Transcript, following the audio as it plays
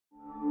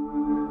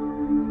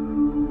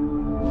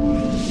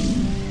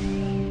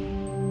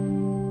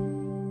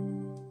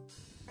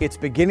It's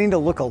beginning to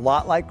look a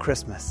lot like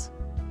Christmas,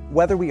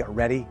 whether we are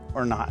ready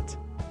or not.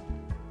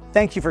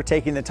 Thank you for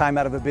taking the time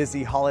out of a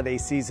busy holiday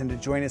season to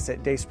join us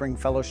at Dayspring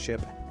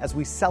Fellowship as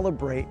we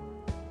celebrate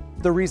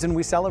the reason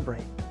we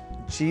celebrate,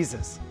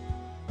 Jesus.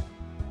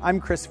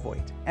 I'm Chris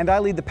Voigt, and I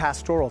lead the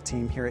pastoral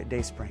team here at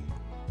Dayspring.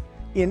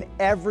 In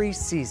every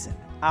season,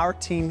 our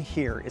team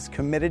here is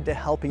committed to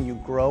helping you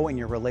grow in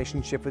your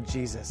relationship with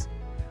Jesus.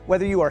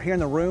 Whether you are here in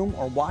the room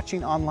or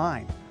watching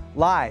online,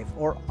 live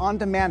or on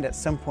demand at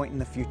some point in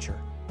the future.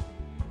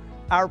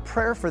 Our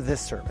prayer for this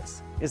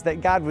service is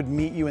that God would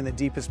meet you in the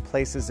deepest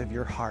places of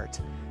your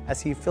heart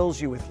as He fills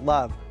you with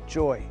love,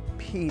 joy,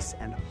 peace,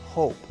 and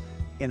hope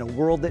in a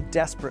world that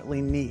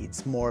desperately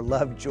needs more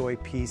love, joy,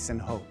 peace,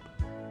 and hope.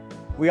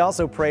 We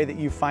also pray that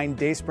you find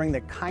Dayspring the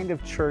kind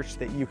of church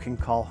that you can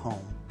call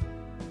home.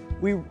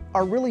 We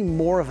are really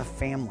more of a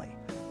family.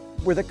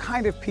 We're the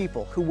kind of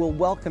people who will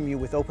welcome you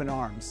with open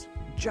arms,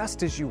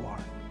 just as you are.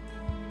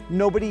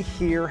 Nobody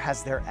here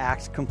has their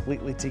act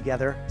completely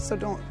together, so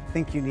don't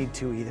think you need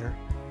to either.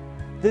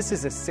 This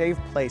is a safe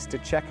place to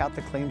check out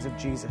the claims of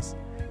Jesus.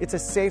 It's a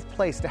safe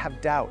place to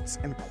have doubts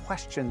and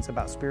questions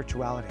about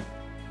spirituality.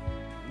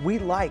 We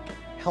like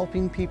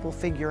helping people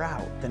figure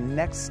out the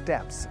next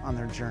steps on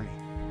their journey.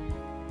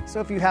 So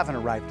if you haven't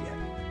arrived yet,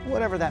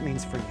 whatever that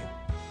means for you,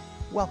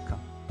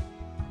 welcome.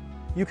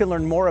 You can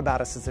learn more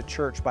about us as a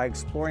church by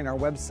exploring our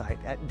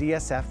website at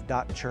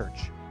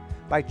dsf.church,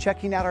 by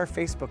checking out our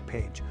Facebook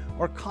page,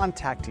 or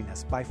contacting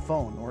us by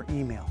phone or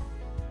email.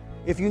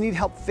 If you need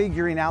help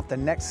figuring out the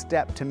next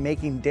step to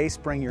making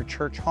Dayspring your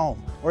church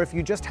home, or if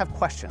you just have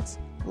questions,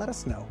 let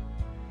us know.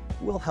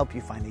 We'll help you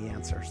find the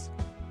answers.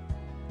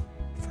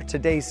 For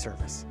today's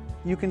service,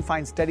 you can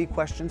find study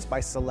questions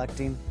by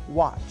selecting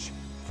Watch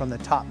from the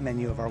top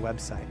menu of our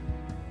website.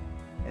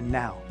 And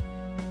now,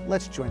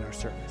 let's join our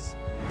service.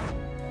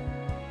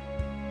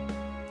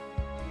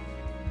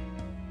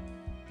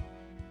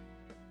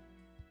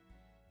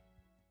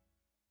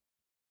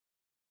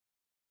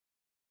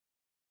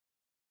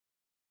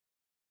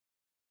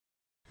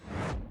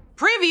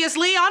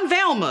 Previously on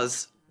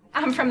Velma's.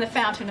 I'm from the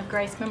Fountain of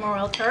Grace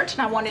Memorial Church,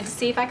 and I wanted to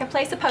see if I could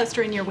place a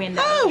poster in your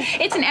window. Oh!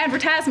 It's an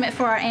advertisement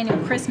for our annual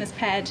Christmas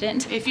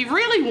pageant. If you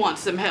really want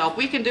some help,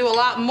 we can do a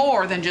lot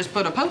more than just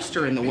put a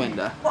poster in the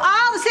window. Well,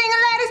 all the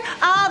singing ladies,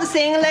 all the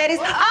singing ladies,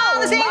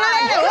 all the singing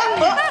ladies.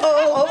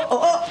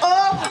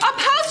 A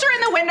poster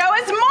in the window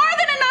is more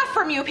than enough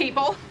from you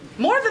people.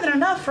 More than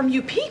enough from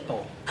you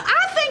people.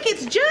 I think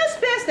it's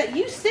just best that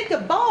you stick a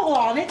bow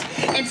on it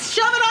and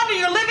shove it under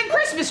your living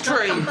Christmas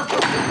tree.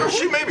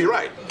 She may be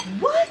right.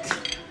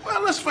 What?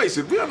 Well, let's face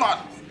it, we are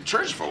not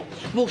church folk.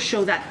 We'll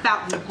show that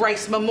Fountain of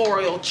Grace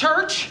Memorial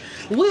Church.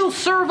 We'll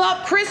serve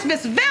up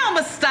Christmas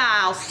Velma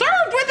style,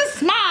 served with a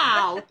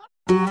smile.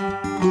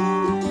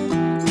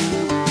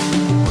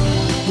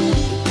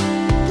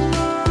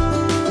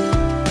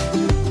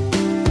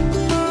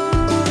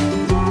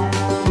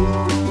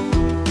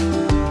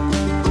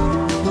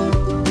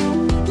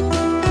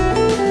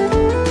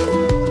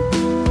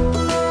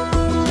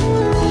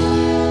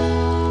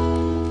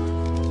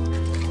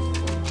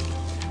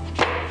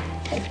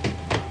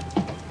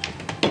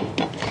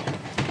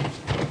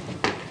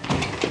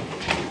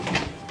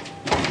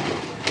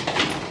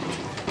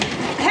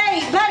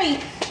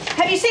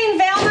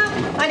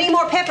 I need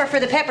more pepper for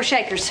the pepper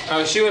shakers.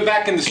 She went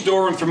back in the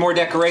storeroom for more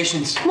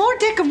decorations. More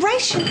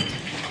decorations?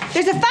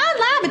 There's a fine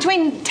line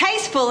between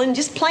tasteful and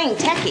just plain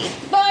tacky.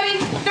 Buddy,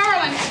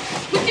 darling,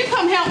 would you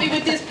come help me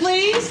with this,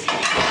 please?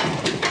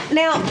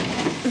 Now,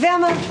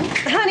 Velma,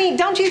 honey,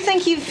 don't you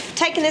think you've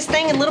taken this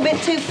thing a little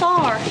bit too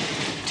far?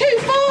 Too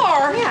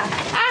far? Yeah.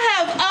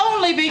 I have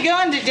only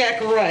begun to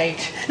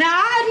decorate. Now,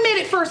 I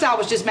admit at first I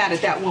was just mad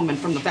at that woman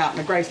from the Fountain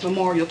of Grace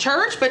Memorial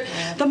Church, but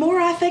the more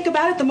I think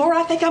about it, the more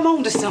I think I'm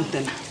on to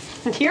something.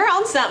 You're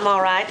on something,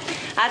 all right.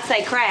 I'd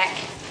say crack.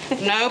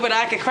 No, but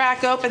I could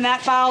crack open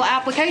that file of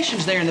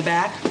applications there in the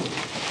back.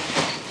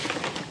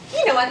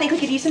 You know, I think we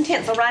could use some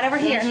tinsel right over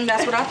here.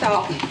 That's what I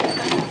thought.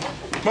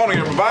 Morning,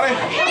 everybody.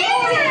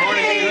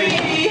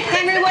 Hey!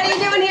 Henry, what are you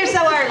doing here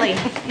so early?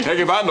 Heck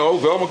if I know.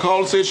 Velma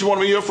called and said she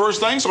wanted me here first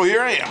thing, so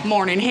here I am.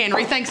 Morning,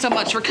 Henry. Thanks so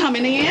much for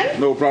coming in.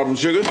 No problem,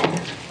 sugar.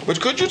 But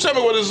could you tell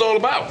me what this is all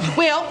about?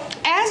 Well,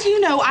 as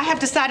you know, I have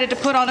decided to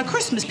put on a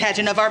Christmas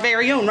pageant of our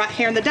very own right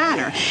here in the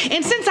diner.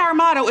 And since our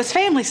motto is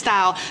family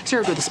style,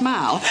 served with a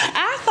smile,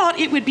 I thought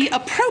it would be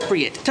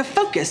appropriate to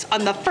focus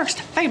on the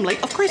first family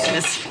of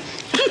Christmas.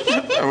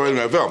 Wait a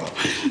minute, Velma.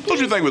 Don't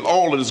you think with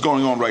all that is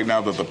going on right now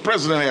that the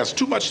president has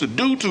too much to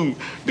do to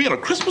be in a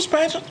Christmas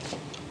pageant?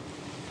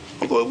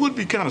 Although it would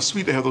be kind of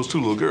sweet to have those two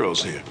little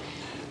girls here.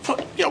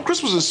 You know,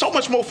 Christmas is so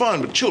much more fun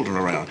with children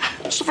around.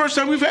 It's the first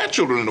time we've had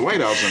children in the White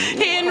House.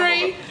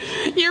 Henry,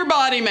 your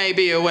body may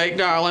be awake,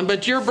 darling,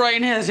 but your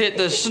brain has hit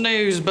the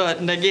snooze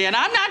button again.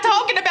 I'm not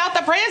talking about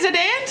the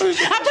president. I'm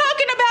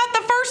talking about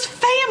the first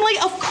family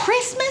of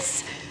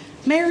Christmas.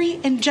 Mary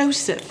and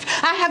Joseph.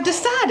 I have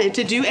decided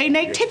to do a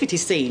nativity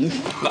scene.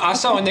 I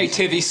saw a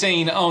nativity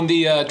scene on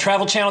the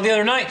Travel Channel the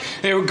other night.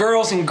 There were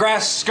girls in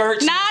grass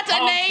skirts. Not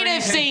a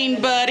native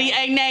scene, buddy.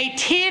 A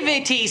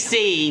nativity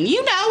scene.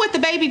 You know, with the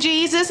baby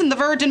Jesus and the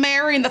Virgin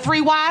Mary and the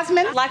three wise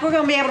men. Like we're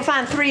going to be able to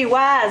find 3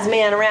 wise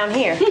men around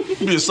here. It'd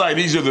be a sight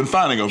easier than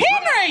finding them.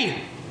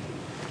 Henry!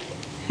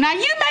 Now, you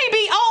may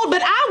be old,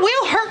 but I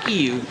will hurt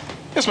you.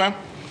 Yes, ma'am.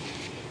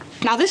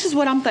 Now, this is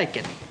what I'm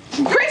thinking.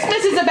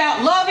 Christmas is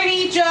about loving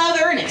each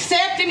other and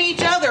accepting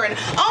each other and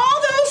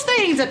all those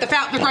things that the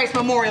Fountain of Grace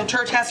Memorial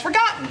Church has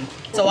forgotten.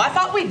 So I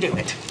thought we'd do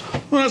it.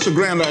 Well, that's a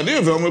grand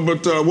idea, Velma,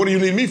 but what do you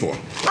need me for?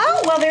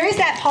 Oh, well, there is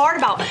that part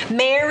about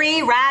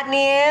Mary riding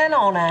in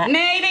on a...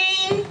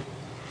 Nadine!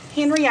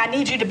 Henry, I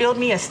need you to build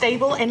me a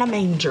stable and a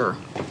manger.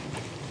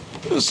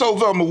 So,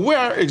 Velma,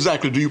 where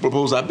exactly do you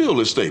propose I build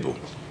this stable?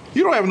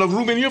 You don't have enough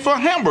room in here for a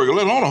hamburger,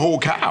 let alone a whole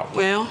cow.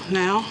 Well,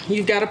 now,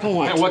 you've got a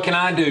point. And what can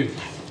I do?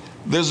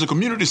 There's a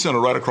community center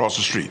right across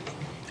the street.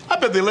 I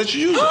bet they let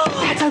you use it.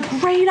 That's a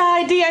great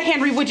idea,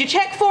 Henry. Would you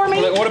check for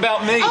me? What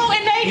about me? Oh,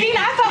 and Nadine,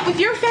 I thought with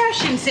your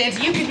fashion sense,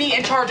 you could be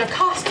in charge of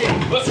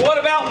costumes. But what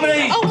about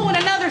me? Oh, and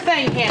another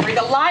thing, Henry.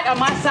 The light on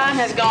my sign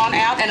has gone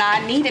out, and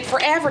I need it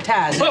for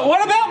advertising. But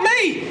what about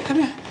me?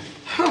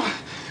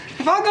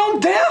 Have I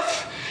gone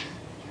deaf?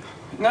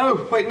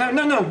 No, wait, no,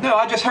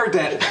 I just heard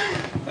that.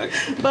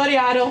 Buddy,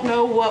 I don't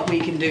know what we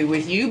can do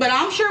with you, but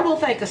I'm sure we'll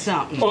think of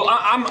something. Well,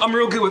 I'm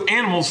real good with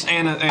animals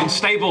and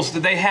stables that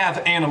they have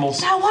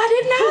animals. Now, why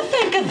didn't I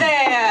think of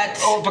that?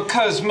 Oh,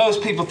 because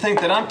most people think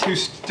that I'm too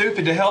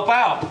stupid to help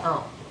out.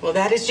 Oh, well,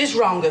 that is just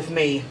wrong of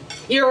me.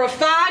 You're a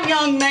fine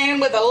young man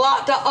with a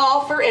lot to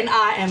offer, and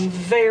I am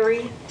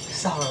very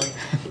sorry.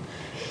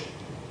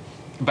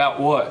 About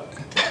what?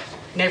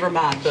 Never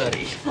mind,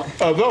 buddy.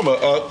 Velma,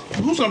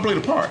 who's gonna play the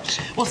parts?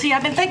 Well, see,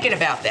 I've been thinking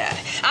about that.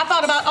 I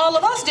thought about all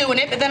of us doing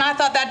it, but then I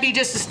thought that'd be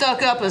just as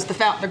stuck up as the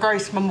Fountain of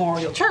Grace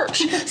Memorial Church.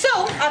 So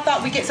I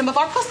thought we'd get some of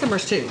our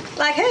customers too.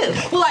 Like who?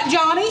 Well, like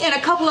Johnny and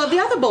a couple of the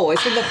other boys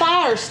from the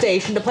fire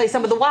station to play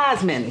some of the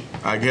wise men.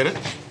 I get it,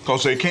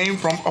 because they came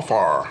from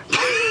afar.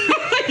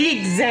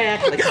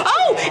 Exactly.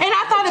 Oh, and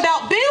I thought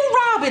about Bill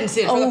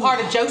Robinson for the part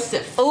of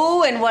Joseph.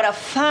 Oh, and what a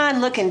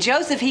fine-looking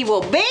Joseph he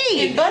will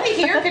be. And Buddy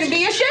here can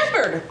be a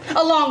shepherd,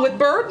 along with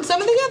Bert and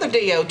some of the other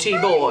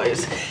DOT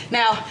boys.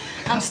 Now,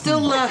 I'm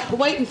still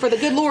waiting for the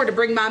good Lord to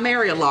bring my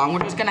Mary along.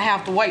 We're just going to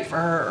have to wait for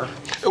her.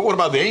 What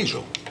about the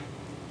angel?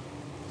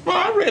 Well,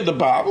 I read the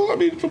Bible. I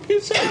mean, for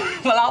Pete's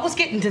sake. Well, I was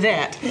getting to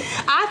that.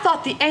 I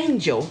thought the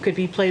angel could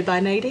be played by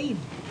Nadine.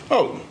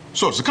 Oh,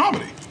 so it's a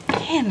comedy.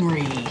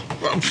 Henry.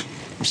 Well,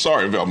 I'm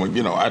sorry, Velma.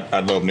 You know, I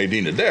love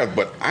Nadine to death,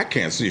 but I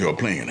can't see her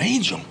playing an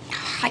angel.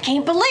 I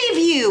can't believe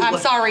you. I'm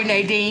sorry,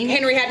 Nadine.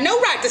 Henry had no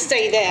right to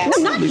say that.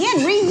 No, not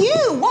Henry,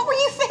 you. What were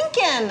you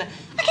thinking?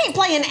 I can't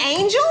play an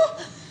angel.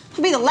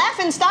 I'll be the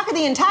laughing stock of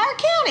the entire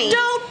county.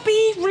 Don't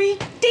be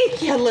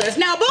ridiculous.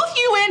 Now, both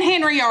you and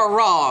Henry are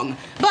wrong.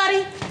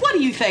 Buddy, what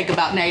do you think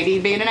about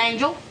Nadine being an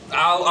angel?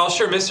 I'll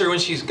sure miss her when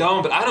she's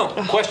gone, but I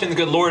don't question the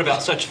good Lord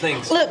about such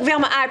things. Look,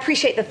 Velma, I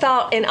appreciate the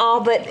thought and all,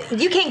 but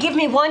you can't give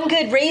me one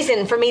good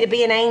reason for me to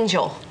be an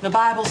angel. The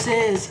Bible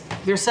says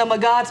you're some of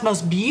God's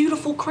most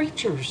beautiful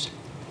creatures.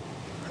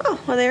 Oh,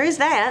 well, there is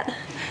that.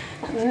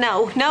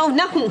 No.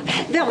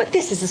 Velma,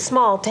 this is a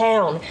small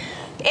town.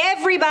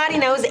 Everybody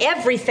knows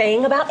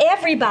everything about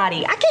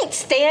everybody. I can't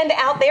stand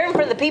out there in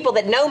front of the people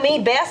that know me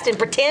best and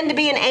pretend to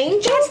be an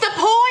angel. That's the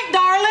point,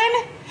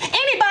 darling.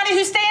 Anybody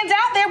who stands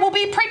out there will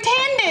be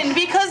pretending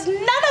because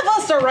none of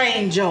us are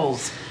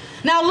angels.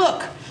 Now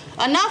look,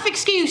 enough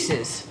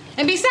excuses.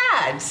 And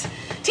besides,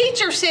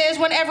 teacher says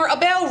whenever a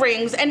bell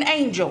rings, an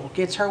angel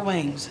gets her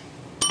wings.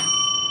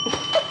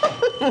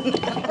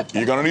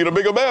 You're gonna need a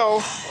bigger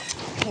bell.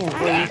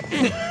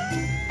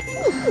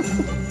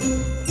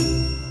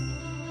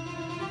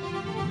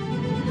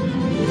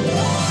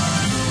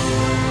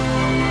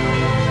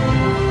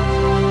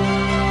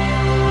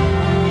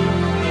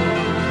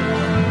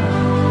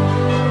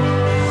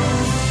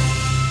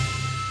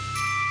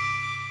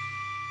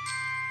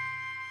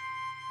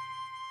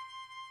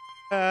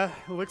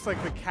 It looks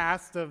like the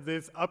cast of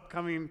this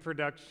upcoming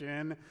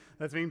production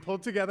that's being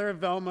pulled together at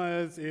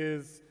Velma's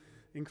is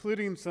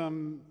including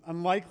some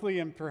unlikely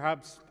and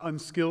perhaps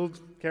unskilled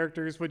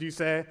characters, would you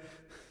say?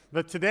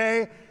 But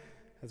today,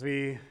 as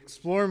we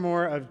explore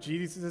more of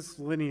Jesus'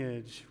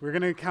 lineage, we're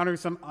going to encounter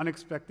some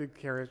unexpected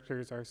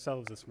characters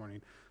ourselves this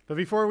morning. But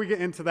before we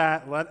get into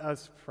that, let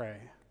us pray.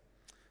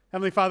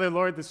 Heavenly Father,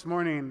 Lord, this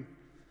morning,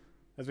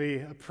 as we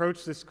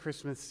approach this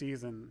Christmas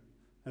season,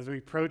 as we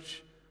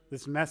approach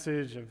this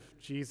message of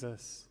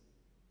Jesus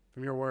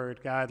from your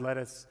word, God, let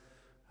us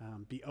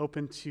be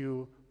open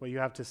to what you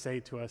have to say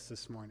to us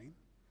this morning.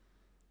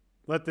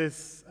 Let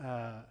this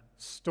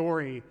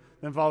story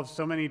that involves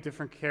so many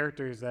different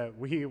characters that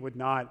we would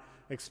not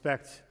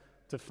expect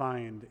to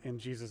find in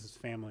Jesus'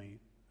 family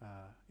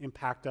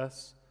impact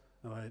us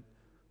and let it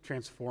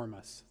transform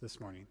us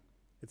this morning.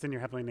 It's in your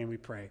heavenly name we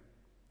pray.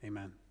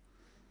 Amen.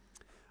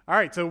 All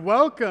right, so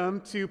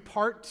welcome to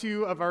part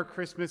 2 of our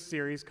Christmas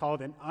series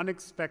called An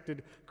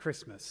Unexpected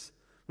Christmas.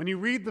 When you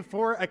read the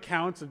 4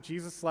 accounts of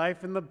Jesus'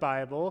 life in the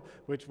Bible,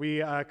 which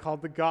we call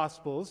the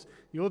Gospels,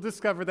 you will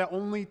discover that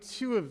only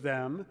 2 of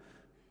them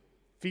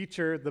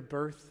feature the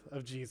birth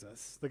of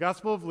Jesus. The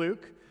Gospel of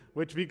Luke,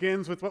 which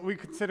begins with what we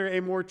consider a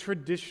more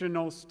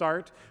traditional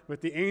start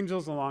with the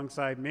angels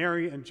alongside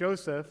Mary and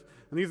Joseph.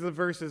 And these are the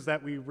verses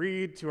that we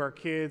read to our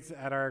kids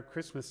at our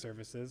Christmas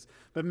services.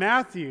 But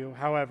Matthew,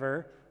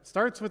 however,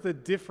 starts with a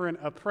different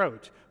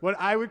approach, what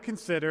I would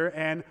consider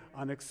an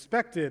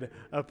unexpected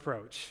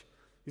approach.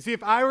 You see,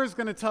 if I was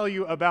going to tell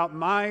you about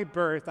my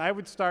birth, I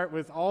would start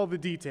with all the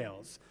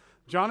details.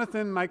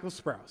 Jonathan Michael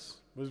Sprouse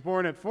was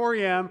born at 4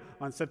 a.m.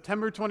 on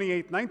September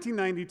 28,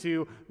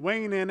 1992,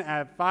 weighing in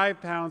at 5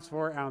 pounds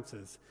 4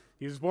 ounces.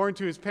 He was born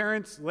to his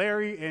parents,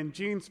 Larry and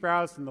Jean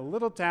Sprouse, in the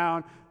little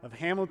town of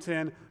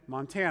Hamilton,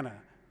 Montana.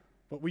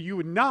 But what you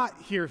would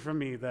not hear from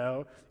me,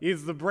 though,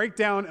 is the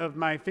breakdown of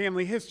my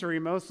family history,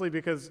 mostly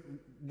because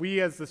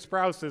we as the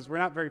Sprouses were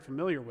not very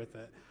familiar with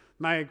it.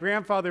 My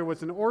grandfather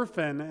was an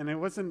orphan, and it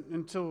wasn't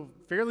until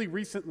fairly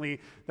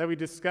recently that we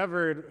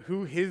discovered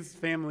who his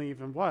family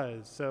even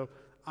was. So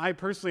I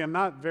personally am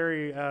not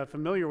very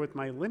familiar with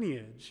my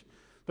lineage.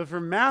 But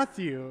for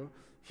Matthew,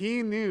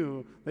 he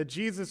knew that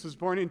Jesus was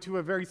born into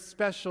a very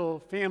special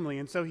family,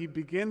 and so he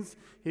begins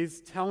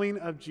his telling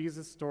of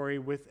Jesus' story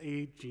with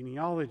a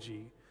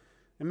genealogy.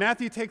 And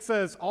Matthew takes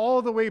us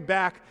all the way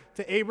back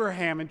to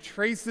Abraham and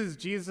traces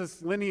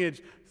Jesus'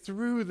 lineage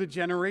through the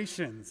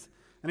generations.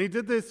 And he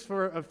did this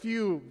for a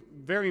few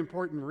very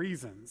important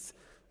reasons.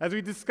 As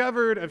we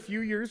discovered a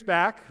few years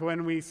back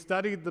when we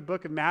studied the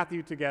book of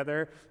Matthew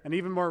together, and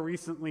even more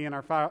recently in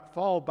our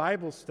fall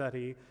Bible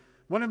study,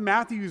 one of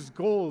Matthew's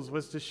goals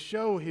was to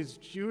show his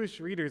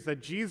Jewish readers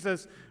that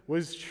Jesus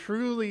was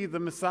truly the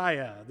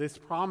Messiah, this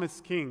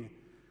promised king.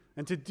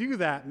 And to do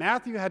that,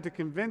 Matthew had to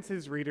convince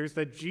his readers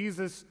that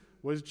Jesus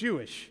was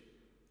Jewish,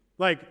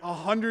 like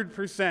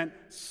 100%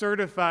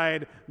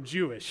 certified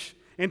Jewish.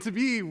 And to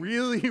be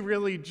really,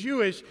 really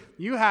Jewish,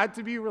 you had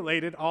to be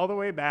related all the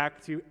way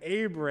back to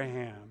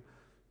Abraham.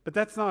 But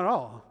that's not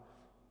all.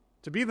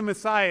 To be the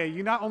Messiah,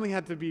 you not only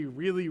had to be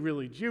really,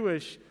 really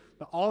Jewish,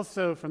 but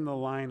also from the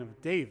line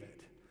of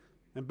David.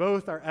 And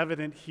both are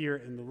evident here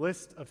in the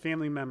list of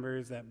family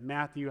members that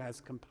Matthew has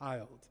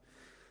compiled.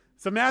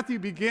 So Matthew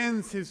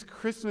begins his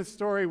Christmas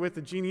story with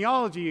a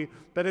genealogy,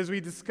 but as we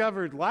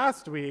discovered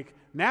last week,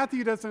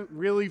 Matthew doesn't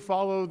really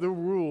follow the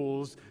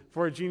rules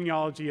for a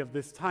genealogy of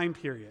this time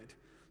period.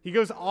 He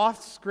goes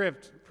off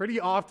script pretty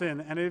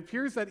often, and it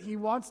appears that he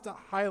wants to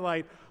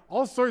highlight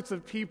all sorts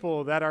of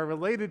people that are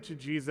related to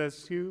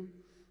Jesus who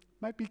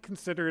might be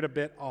considered a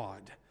bit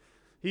odd.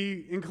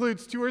 He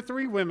includes 2 or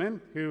 3 women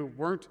who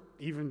weren't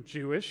even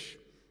Jewish,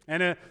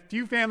 and a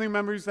few family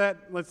members that,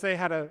 let's say,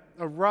 had a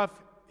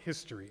rough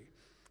history.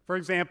 For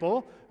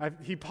example,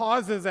 he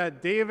pauses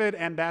at David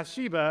and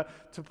Bathsheba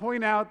to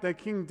point out that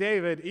King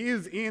David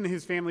is in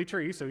his family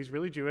tree, so he's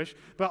really Jewish,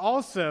 but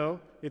also,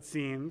 it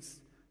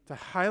seems, to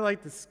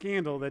highlight the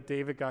scandal that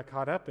David got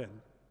caught up in.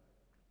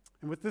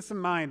 And with this in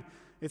mind,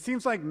 it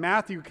seems like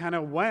Matthew kind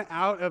of went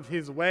out of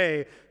his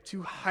way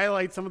to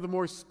highlight some of the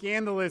more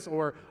scandalous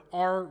or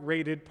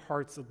R-rated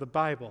parts of the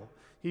Bible.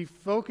 He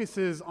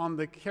focuses on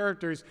the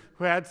characters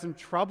who had some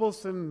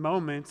troublesome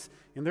moments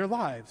in their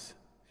lives.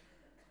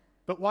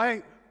 But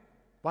why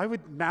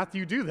would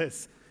Matthew do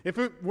this? If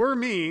it were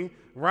me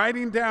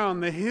writing down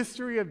the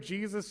history of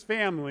Jesus'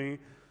 family,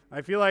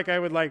 I feel like I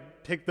would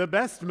pick the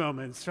best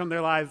moments from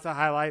their lives to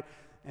highlight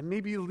and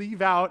maybe leave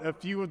out a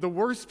few of the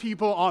worst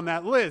people on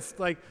that list,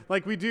 like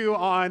we do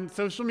on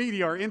social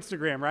media or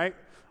Instagram, right?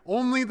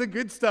 Only the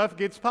good stuff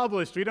gets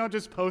published. We don't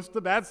just post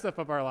the bad stuff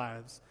of our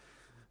lives.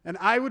 And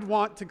I would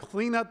want to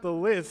clean up the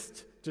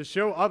list to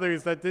show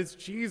others that this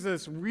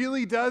Jesus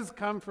really does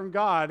come from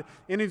God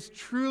and is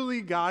truly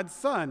God's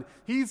son.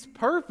 He's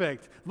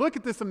perfect. Look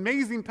at this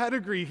amazing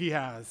pedigree he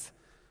has.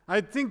 I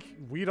think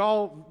we'd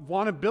all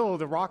want to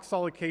build a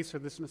rock-solid case for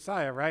this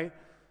Messiah, right?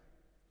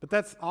 But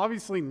that's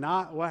obviously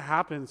not what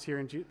happens here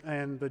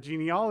in the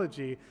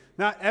genealogy.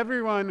 Not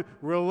everyone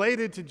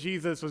related to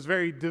Jesus was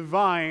very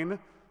divine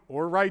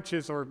or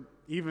righteous or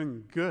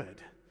even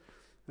good.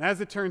 And as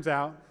it turns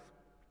out,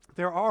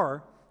 there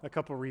are a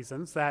couple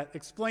reasons that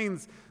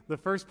explains the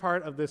first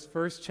part of this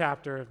first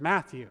chapter of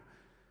Matthew.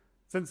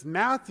 Since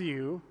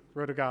Matthew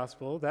wrote a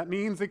gospel, that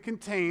means it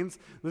contains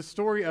the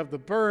story of the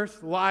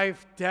birth,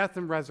 life, death,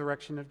 and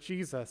resurrection of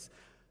Jesus.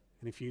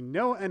 And if you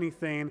know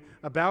anything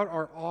about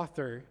our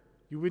author,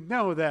 you would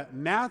know that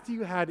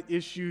Matthew had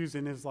issues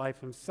in his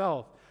life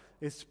himself,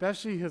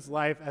 especially his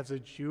life as a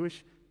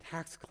Jewish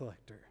tax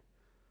collector.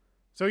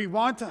 So we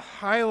want to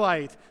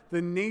highlight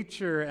the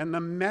nature and the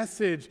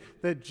message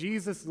that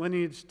Jesus'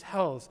 lineage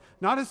tells.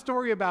 Not a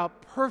story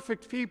about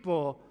perfect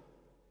people,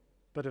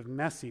 but of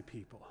messy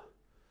people.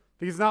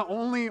 Because not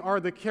only are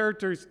the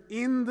characters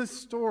in the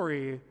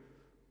story,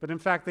 but in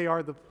fact they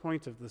are the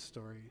point of the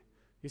story.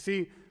 You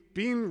see,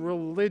 being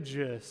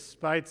religious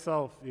by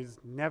itself is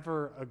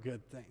never a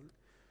good thing.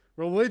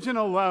 Religion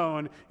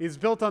alone is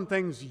built on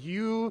things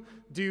you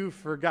do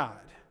for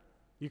God.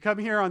 You come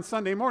here on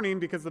Sunday morning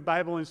because the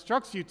Bible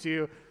instructs you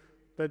to,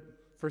 but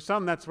for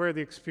some, that's where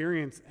the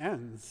experience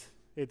ends.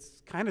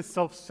 It's kind of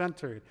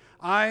self-centered.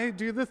 I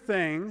do the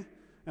thing,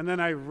 and then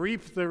I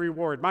reap the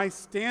reward. My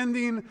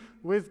standing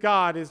with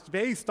God is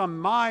based on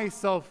my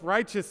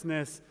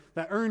self-righteousness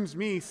that earns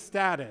me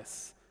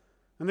status.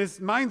 And this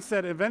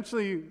mindset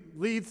eventually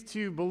leads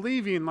to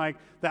believing like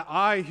that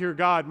I hear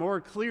God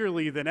more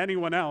clearly than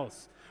anyone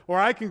else. Or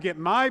I can get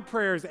my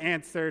prayers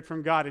answered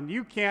from God and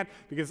you can't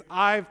because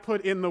I've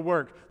put in the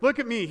work. Look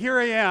at me, here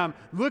I am.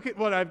 Look at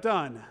what I've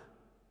done.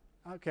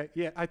 Okay,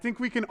 yeah, I think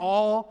we can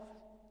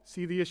all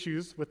see the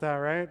issues with that,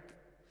 right?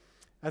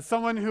 As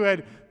someone who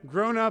had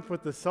grown up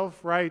with the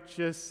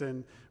self-righteous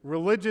and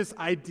religious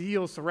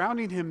ideal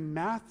surrounding him,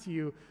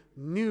 Matthew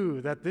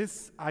knew that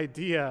this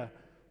idea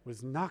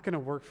was not going to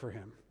work for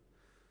him.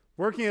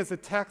 Working as a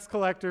tax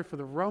collector for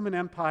the Roman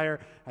Empire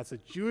as a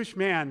Jewish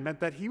man meant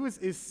that he was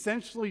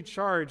essentially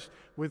charged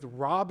with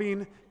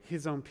robbing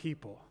his own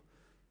people.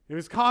 It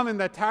was common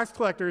that tax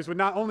collectors would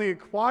not only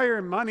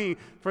acquire money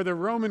for the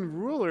Roman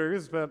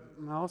rulers, but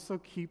also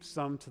keep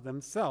some to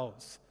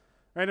themselves.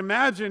 Right?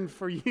 Imagine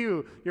for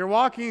you, you're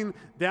walking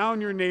down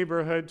your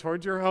neighborhood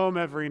towards your home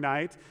every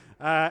night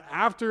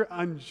after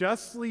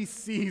unjustly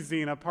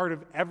seizing a part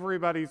of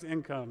everybody's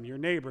income, your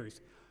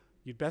neighbors.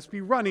 You'd best be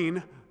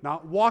running,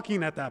 not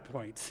walking at that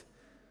point.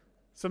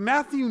 So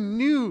Matthew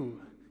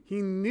knew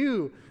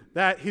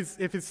that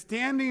if his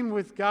standing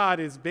with God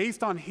is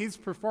based on his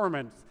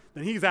performance,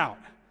 then he's out.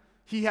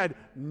 He had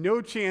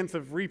no chance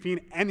of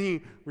reaping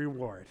any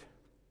reward.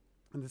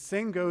 And the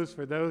same goes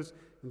for those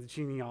in the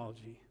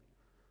genealogy.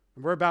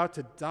 And we're about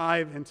to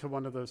dive into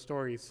one of those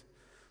stories.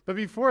 But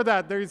before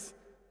that, there's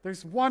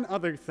one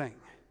other thing.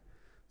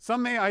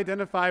 Some may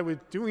identify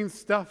with doing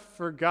stuff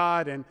for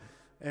God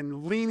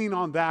and leaning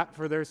on that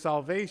for their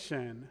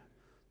salvation.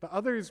 But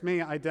others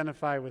may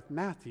identify with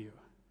Matthew.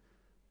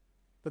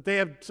 That they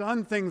have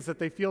done things that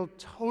they feel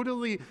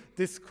totally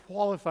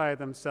disqualify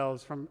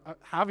themselves from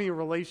having a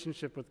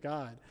relationship with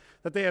God.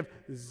 That they have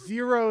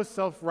zero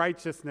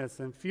self-righteousness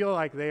and feel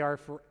like they are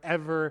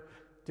forever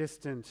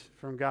distant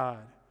from God.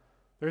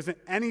 There isn't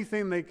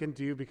anything they can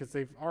do because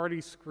they've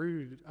already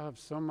screwed up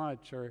so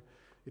much or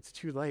it's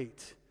too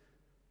late.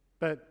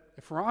 But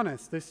if we're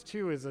honest, this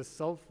too is a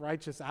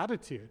self-righteous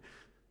attitude.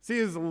 See,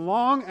 as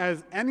long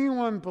as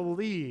anyone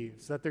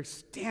believes that their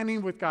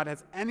standing with God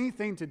has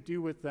anything to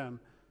do with them,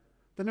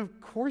 then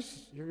of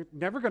course you're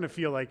never going to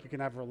feel like you can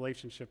have a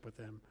relationship with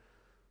him.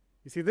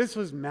 You see, this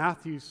was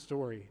Matthew's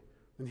story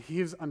and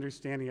his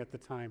understanding at the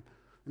time.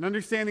 An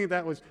understanding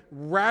that was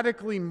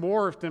radically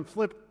morphed and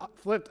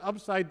flipped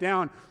upside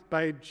down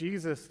by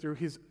Jesus through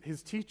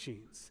his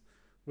teachings,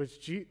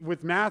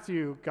 with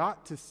Matthew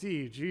got to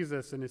see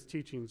Jesus and his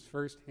teachings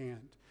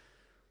firsthand.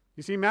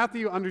 You see,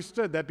 Matthew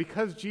understood that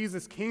because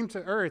Jesus came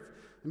to earth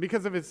and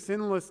because of his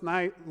sinless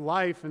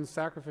life and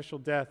sacrificial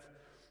death,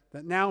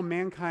 that now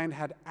mankind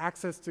had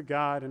access to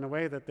God in a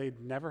way that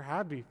they'd never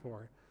had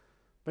before.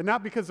 But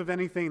not because of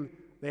anything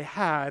they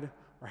had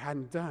or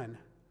hadn't done,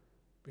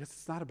 because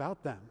it's not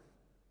about them.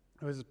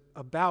 It was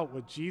about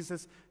what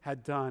Jesus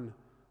had done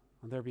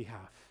on their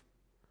behalf.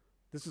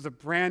 This is a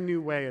brand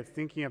new way of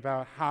thinking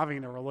about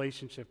having a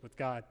relationship with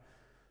God.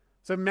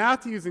 So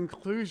Matthew's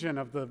inclusion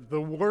of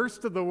the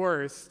worst of the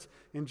worst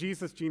in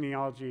Jesus'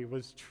 genealogy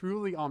was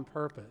truly on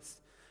purpose.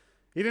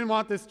 He didn't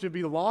want this to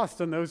be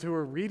lost on those who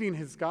were reading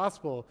his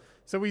gospel.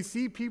 So we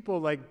see people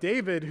like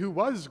David, who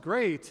was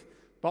great,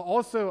 but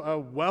also a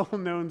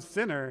well-known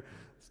sinner,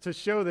 to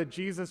show that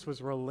Jesus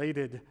was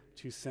related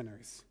to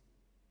sinners.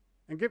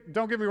 And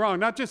don't get me wrong,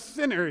 not just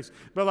sinners,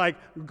 but like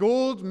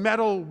gold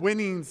medal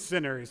winning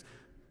sinners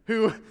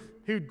who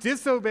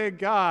disobeyed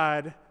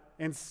God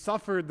and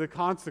suffered the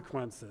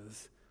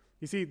consequences.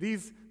 You see,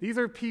 these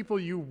are people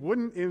you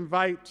wouldn't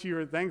invite to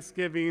your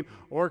Thanksgiving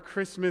or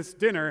Christmas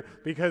dinner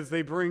because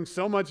they bring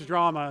so much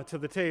drama to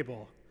the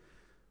table.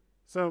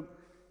 So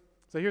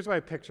here's what I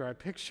picture. I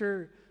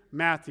picture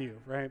Matthew,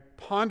 right,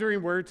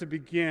 pondering where to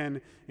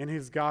begin in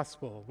his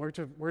gospel, where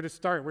to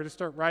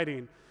start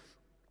writing,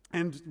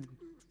 and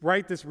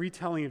write this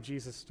retelling of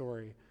Jesus'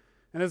 story.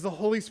 And as the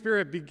Holy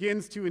Spirit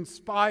begins to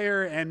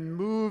inspire and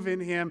move in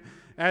him,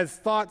 as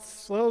thoughts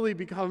slowly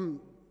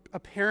become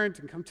apparent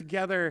and come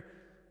together,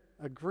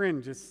 a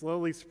grin just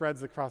slowly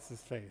spreads across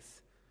his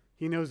face.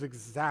 He knows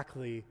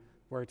exactly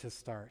where to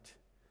start,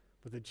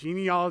 with a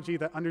genealogy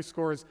that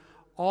underscores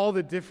all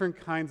the different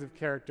kinds of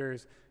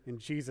characters in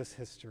Jesus'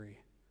 history,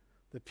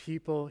 the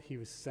people he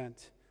was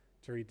sent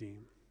to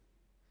redeem.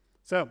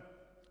 So,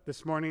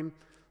 this morning,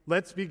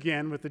 let's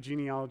begin with the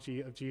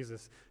genealogy of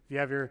Jesus. If you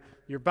have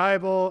your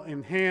Bible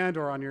in hand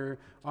or on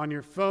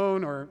your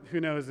phone, or who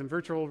knows, in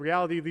virtual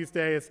reality these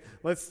days,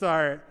 let's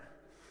start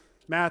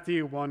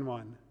Matthew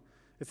 1:1.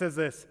 It says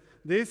this: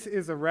 "This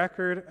is a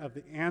record of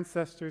the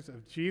ancestors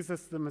of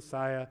Jesus the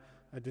Messiah,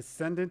 a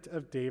descendant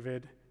of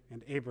David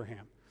and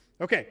Abraham."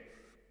 Okay,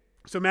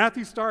 so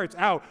Matthew starts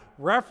out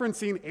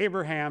referencing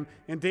Abraham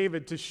and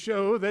David to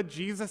show that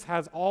Jesus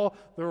has all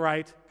the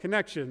right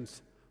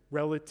connections,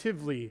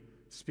 relatively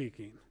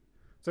speaking.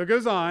 So it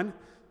goes on.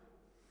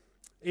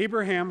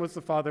 Abraham was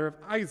the father of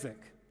Isaac.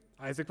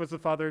 Isaac was the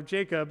father of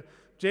Jacob.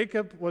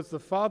 Jacob was the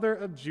father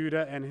of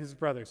Judah and his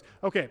brothers.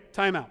 Okay,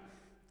 time out.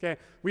 Okay,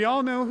 we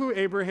all know who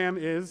Abraham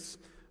is.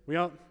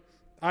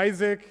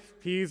 Isaac,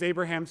 he's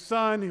Abraham's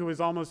son who was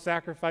almost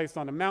sacrificed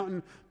on a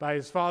mountain by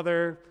his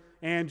father.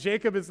 And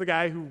Jacob is the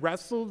guy who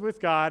wrestled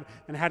with God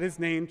and had his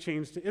name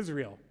changed to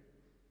Israel.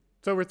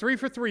 So we're 3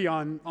 for 3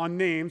 on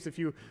names if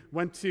you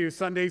went to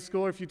Sunday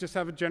school or if you just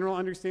have a general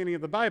understanding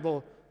of the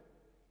Bible.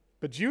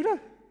 But Judah?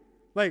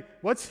 Like,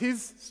 what's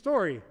his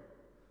story?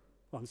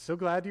 Well, I'm so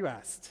glad you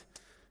asked.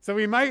 So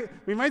we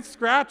might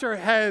scratch our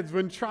heads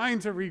when trying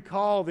to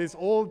recall this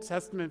Old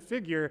Testament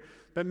figure,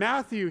 but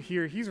Matthew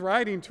here, he's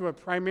writing to a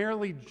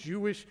primarily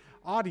Jewish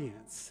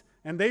audience,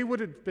 and they would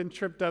have been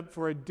tripped up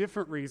for a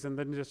different reason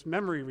than just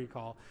memory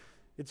recall.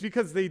 It's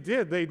because they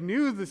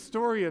knew the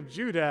story of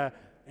Judah,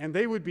 and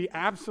they would be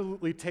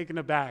absolutely taken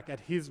aback at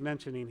his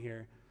mentioning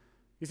here.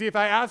 You see, if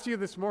I asked you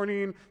this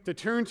morning to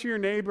turn to your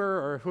neighbor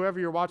or whoever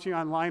you're watching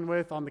online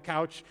with on the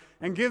couch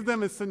and give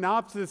them a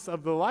synopsis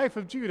of the life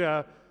of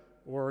Judah,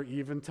 or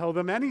even tell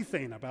them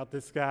anything about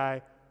this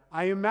guy,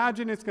 I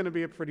imagine it's going to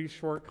be a pretty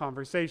short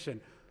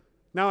conversation.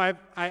 Now, I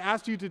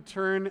asked you to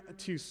turn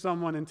to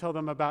someone and tell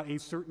them about a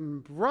certain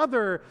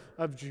brother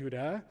of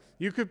Judah.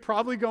 You could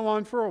probably go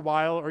on for a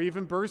while or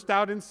even burst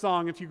out in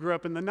song if you grew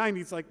up in the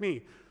 90s like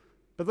me.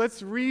 But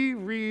let's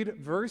reread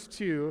verse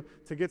 2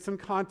 to get some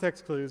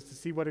context clues to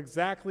see what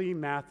exactly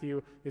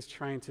Matthew is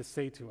trying to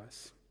say to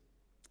us.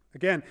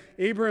 Again,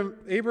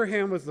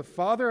 Abraham was the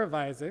father of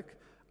Isaac.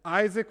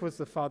 Isaac was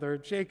the father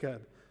of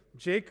Jacob.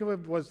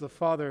 Jacob was the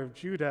father of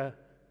Judah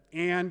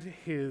and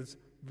his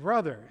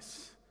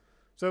brothers.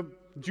 So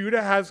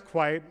Judah has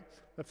quite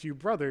a few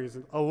brothers,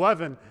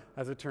 11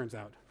 as it turns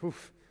out.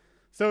 Oof.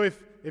 So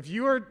if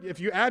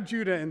you add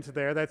Judah into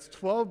there, that's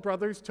 12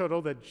 brothers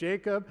total that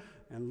Jacob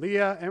and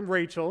Leah and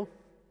Rachel,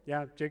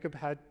 yeah, Jacob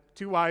had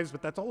 2 wives,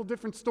 but that's a whole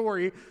different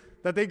story,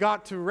 that they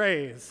got to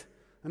raise.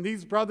 And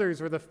these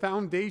brothers were the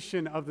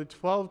foundation of the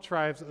 12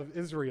 tribes of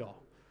Israel.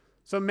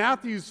 So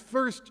Matthew's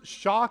first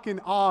shock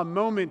and awe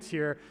moment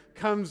here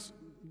comes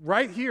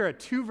right here at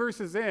 2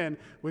 verses in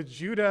with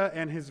Judah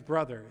and his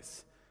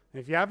brothers.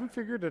 And if you haven't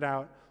figured it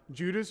out,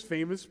 Judah's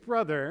famous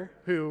brother,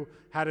 who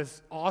had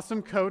his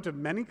awesome coat of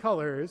many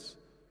colors,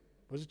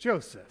 was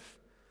Joseph.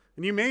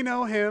 And you may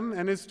know him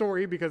and his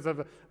story because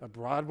of a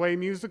Broadway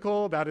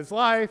musical about his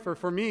life, or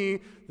for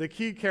me, the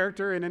key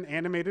character in an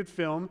animated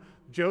film,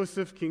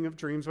 Joseph, King of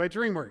Dreams by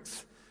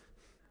DreamWorks.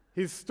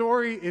 His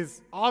story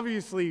is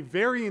obviously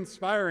very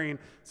inspiring,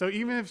 so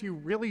even if you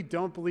really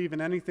don't believe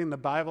in anything the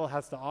Bible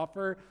has to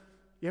offer,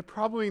 you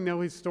probably know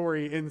his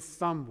story in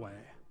some way.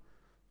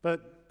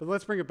 But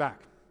let's bring it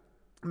back.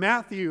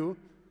 Matthew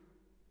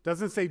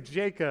doesn't say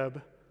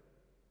Jacob,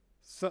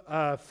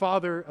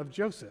 father of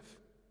Joseph,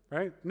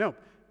 right? No,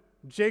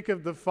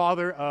 Jacob, the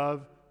father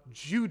of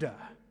Judah.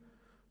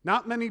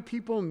 Not many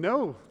people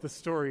know the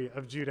story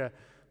of Judah.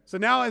 So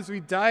now as we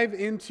dive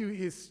into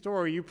his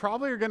story, you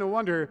probably are going to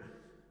wonder,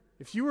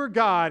 if you were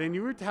God and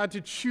you had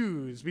to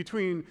choose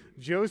between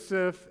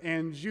Joseph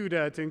and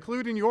Judah to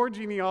include in your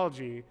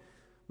genealogy,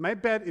 my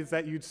bet is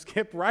that you'd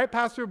skip right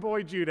past your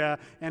boy Judah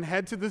and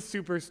head to the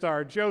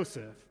superstar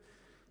Joseph.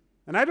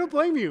 And I don't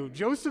blame you.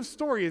 Joseph's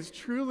story is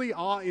truly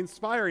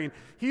awe-inspiring.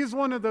 He is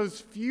one of those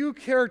few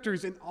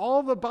characters in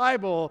all the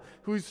Bible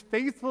who's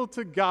faithful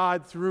to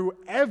God through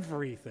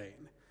everything.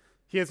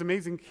 He has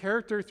amazing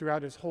character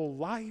throughout his whole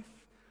life,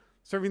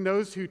 serving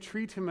those who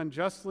treat him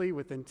unjustly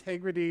with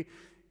integrity.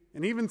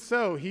 And even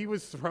so, he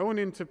was thrown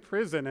into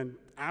prison and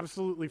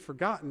absolutely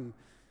forgotten.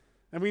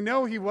 And we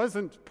know he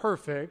wasn't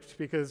perfect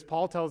because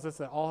Paul tells us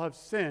that all have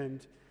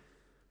sinned.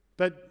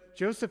 But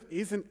Joseph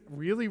isn't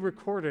really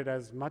recorded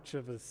as much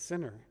of a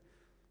sinner.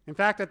 In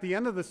fact, at the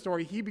end of the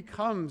story, he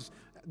becomes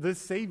the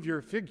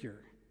Savior figure.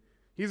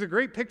 He's a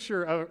great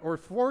picture or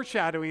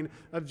foreshadowing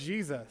of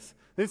Jesus.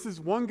 This is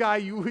one guy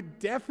you would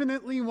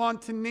definitely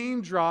want to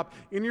name drop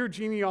in your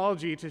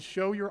genealogy to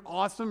show your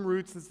awesome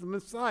roots as the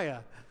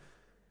Messiah.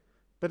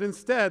 But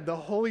instead, the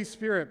Holy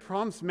Spirit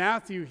prompts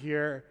Matthew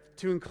here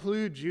to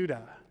include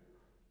Judah.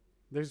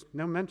 There's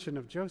no mention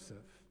of Joseph.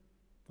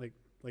 Like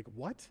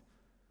what?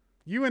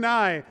 You and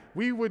I,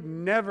 we would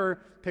never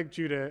pick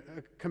Judah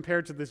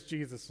compared to this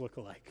Jesus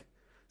lookalike.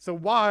 So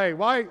why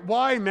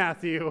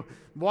Matthew?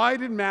 Why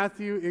did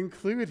Matthew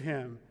include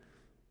him?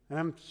 And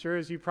I'm sure,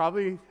 as you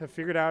probably have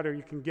figured out or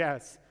you can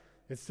guess,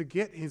 it's to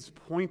get his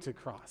point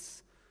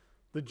across.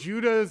 The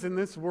Judahs in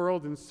this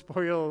world, and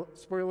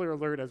spoiler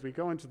alert as we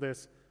go into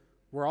this,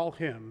 we're all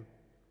him.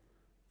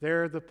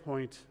 They're the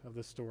point of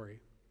the story.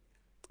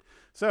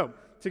 So,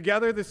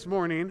 together this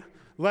morning,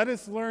 let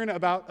us learn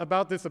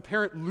about this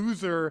apparent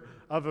loser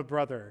of a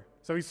brother.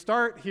 So we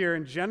start here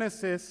in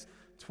Genesis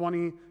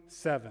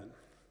 27.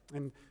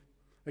 And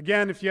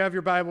again, if you have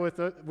your Bible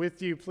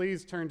with you,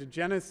 please turn to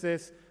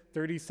Genesis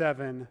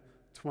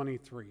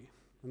 37:23.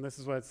 And this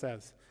is what it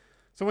says.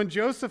 So when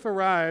Joseph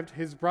arrived,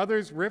 his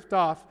brothers ripped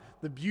off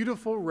the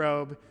beautiful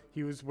robe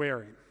he was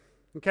wearing.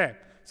 Okay,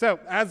 so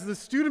as the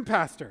student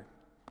pastor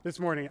this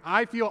morning,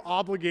 I feel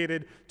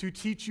obligated to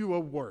teach you a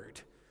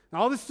word.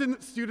 Now, all the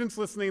students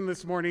listening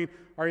this morning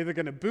are either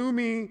going to boo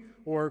me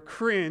or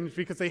cringe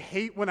because they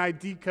hate when I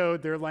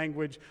decode their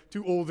language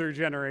to older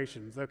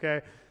generations,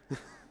 okay?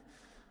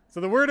 So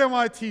the word I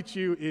want to teach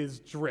you is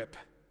drip.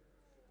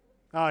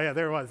 Oh, yeah,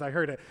 there it was. I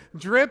heard it.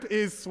 Drip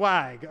is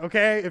swag,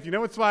 okay? If you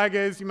know what swag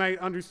is, you might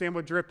understand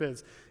what drip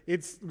is.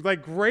 It's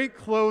like great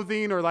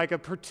clothing or like a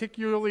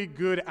particularly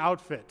good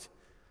outfit.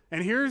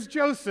 And here's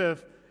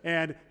Joseph,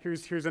 and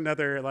here's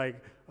another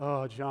like,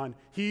 oh, John,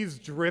 he's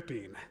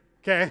dripping,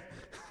 okay?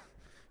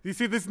 You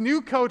see, this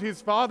new coat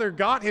his father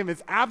got him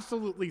is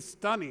absolutely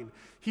stunning.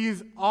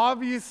 He's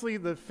obviously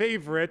the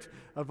favorite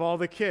of all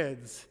the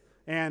kids.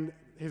 And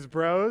his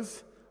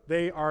bros,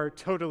 they are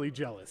totally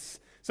jealous.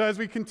 So as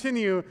we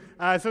continue,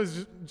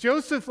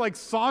 Joseph like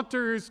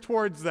saunters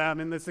towards them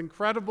in this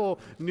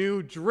incredible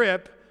new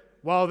drip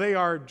while they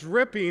are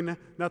dripping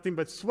nothing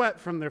but sweat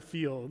from their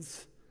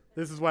fields.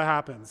 This is what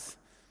happens.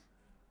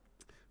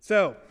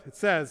 So it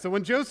says, so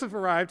when Joseph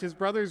arrived, his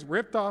brothers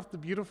ripped off the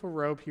beautiful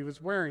robe he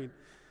was wearing.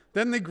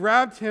 Then they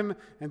grabbed him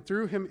and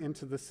threw him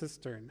into the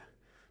cistern.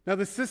 Now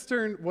the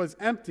cistern was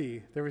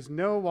empty. There was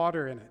no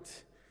water in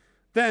it.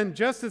 Then,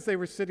 just as they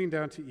were sitting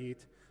down to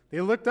eat,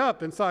 they looked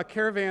up and saw a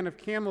caravan of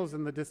camels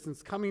in the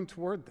distance coming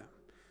toward them.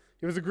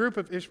 It was a group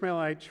of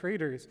Ishmaelite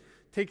traders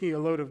taking a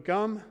load of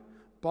gum,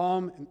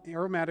 balm, and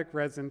aromatic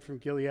resin from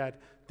Gilead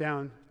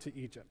down to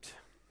Egypt.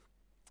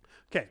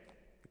 Okay,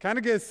 I kind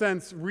of get a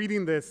sense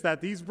reading this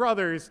that these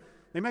brothers,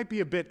 they might be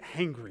a bit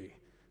hangry.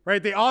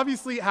 Right? They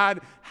obviously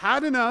had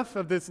enough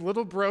of this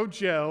little bro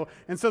Joe,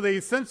 and so they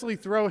essentially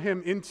throw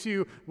him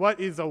into what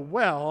is a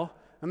well,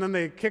 and then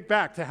they kick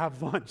back to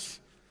have lunch.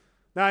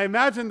 Now, I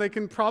imagine they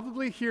can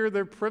probably hear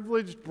their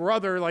privileged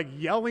brother like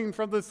yelling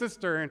from the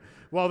cistern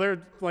while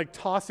they're like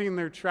tossing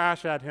their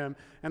trash at him,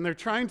 and they're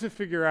trying to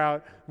figure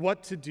out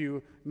what to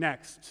do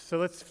next. So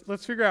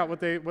let's figure out what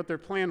their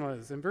plan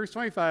was. In verse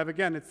 25,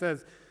 again, it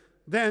says,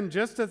 "Then,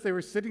 just as they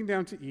were sitting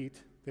down to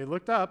eat, they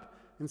looked up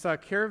and saw a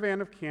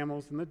caravan of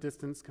camels in the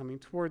distance coming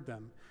toward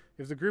them.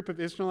 It was a group of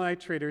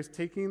Ishmaelite traders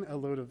taking a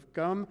load of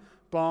gum,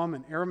 balm,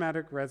 and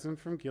aromatic resin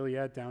from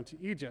Gilead down to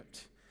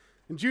Egypt.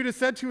 And Judah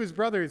said to his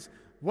brothers,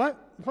 What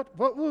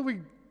will we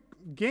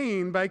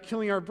gain by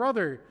killing our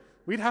brother?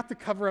 We'd have to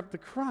cover up the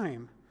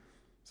crime.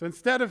 So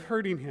instead of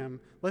hurting him,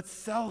 let's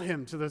sell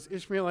him to those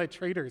Ishmaelite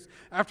traders.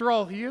 After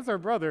all, he is our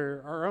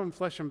brother, our own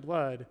flesh and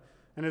blood."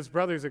 And his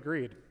brothers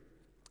agreed.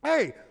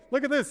 Hey,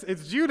 look at this.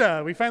 It's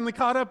Judah. We finally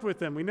caught up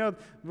with him. We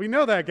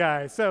know that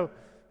guy. So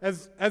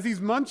as he's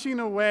munching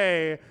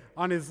away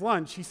on his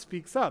lunch, he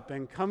speaks up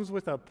and comes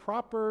with a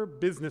proper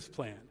business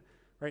plan.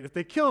 Right? If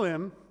they kill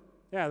him,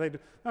 yeah, they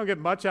don't get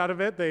much out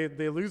of it.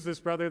 They lose this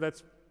brother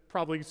that's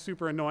probably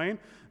super annoying,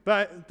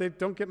 but they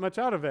don't get much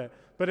out of it.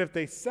 But if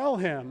they sell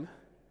him,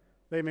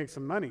 they make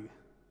some money.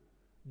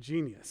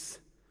 Genius.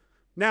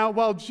 Now,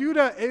 while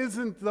Judah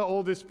isn't the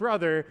oldest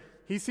brother,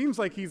 he seems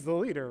like he's the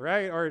leader,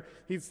 right? Or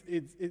he's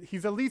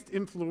at least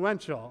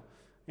influential.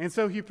 And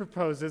so he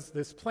proposes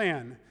this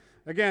plan.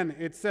 Again,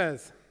 it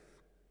says,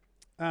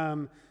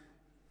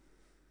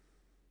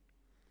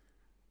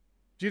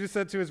 Judah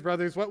said to his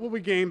brothers, "What will we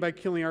gain by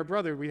killing our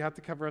brother? We have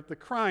to cover up the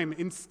crime.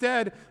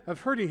 Instead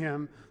of hurting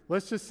him,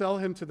 let's just sell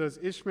him to those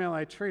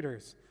Ishmaelite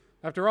traders.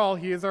 After all,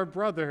 he is our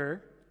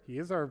brother,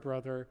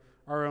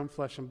 our own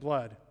flesh and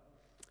blood."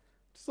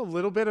 Just a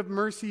little bit of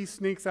mercy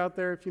sneaks out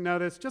there, if you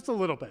notice, just a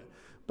little bit,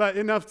 but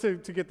enough to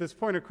get this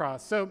point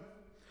across. So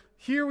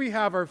here we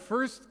have our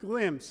first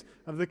glimpse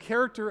of the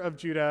character of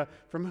Judah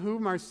from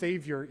whom our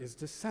Savior is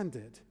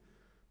descended.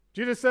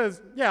 Judah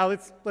says, yeah,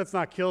 let's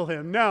not kill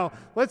him. No,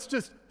 let's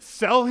just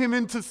sell him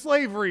into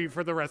slavery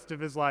for the rest of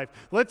his life.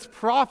 Let's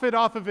profit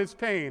off of his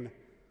pain.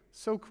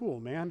 So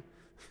cool, man.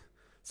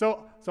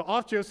 So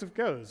off Joseph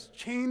goes,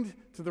 chained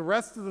to the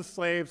rest of the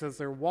slaves as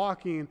they're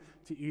walking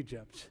to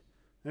Egypt.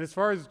 And as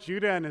far as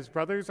Judah and his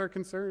brothers are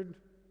concerned,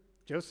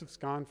 Joseph's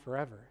gone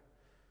forever.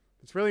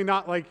 It's really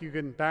not like you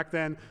can, back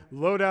then,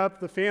 load up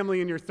the family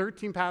in your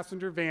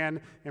 13-passenger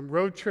van and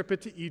road trip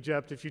it to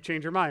Egypt if you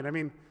change your mind. I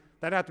mean,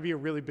 that'd have to be a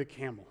really big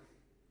camel.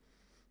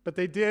 But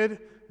they did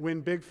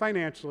win big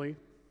financially,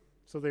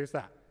 so there's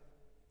that.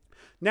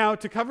 Now,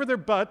 to cover their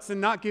butts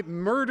and not get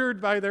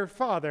murdered by their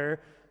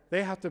father,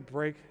 they have to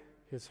break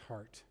his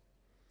heart.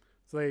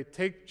 So they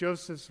take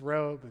Joseph's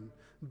robe and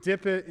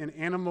dip it in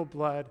animal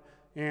blood,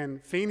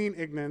 and feigning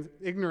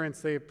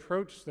ignorance, they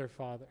approach their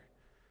father.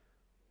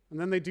 And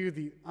then they do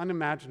the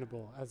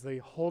unimaginable as they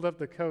hold up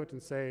the coat and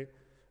say,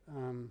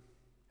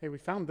 hey, we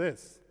found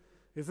this.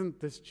 Isn't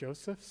this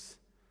Joseph's?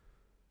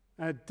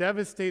 A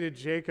devastated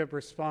Jacob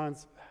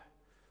responds,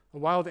 a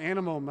wild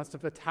animal must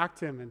have attacked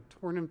him and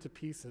torn him to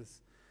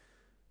pieces.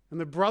 And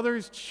the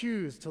brothers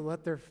choose to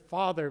let their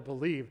father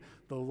believe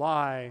the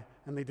lie,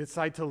 and they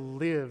decide to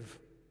live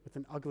with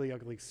an ugly,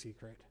 ugly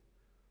secret.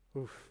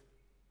 Oof.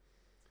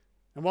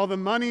 And while the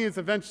money is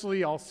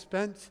eventually all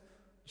spent,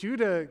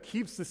 Judah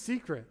keeps the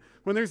secret.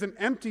 When there's an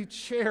empty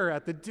chair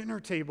at the dinner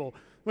table,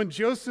 when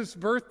Joseph's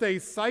birthday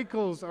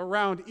cycles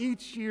around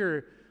each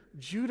year,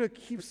 Judah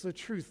keeps the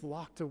truth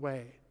locked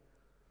away.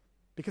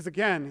 Because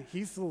again,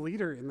 he's the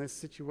leader in this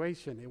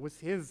situation. It was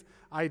his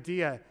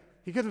idea.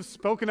 He could have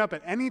spoken up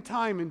at any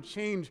time and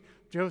changed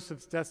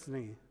Joseph's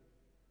destiny,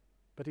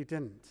 but he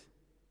didn't.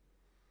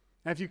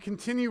 Now, if you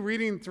continue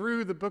reading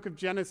through the book of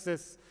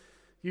Genesis,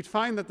 you'd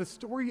find that the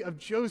story of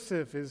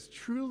Joseph is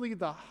truly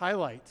the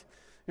highlight.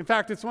 In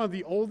fact, it's one of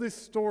the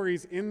oldest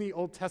stories in the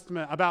Old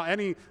Testament about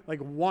any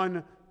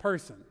one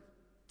person.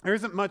 There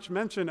isn't much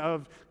mention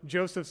of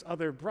Joseph's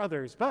other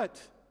brothers,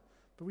 but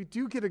we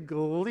do get a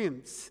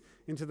glimpse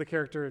into the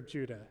character of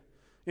Judah.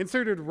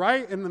 Inserted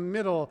right in the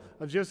middle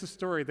of Joseph's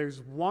story,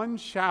 there's one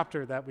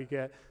chapter that we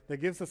get that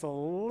gives us a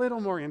little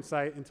more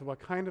insight into what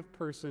kind of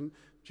person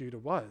Judah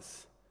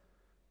was.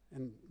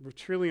 And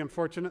truly,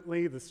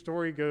 unfortunately, the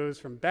story goes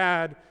from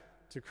bad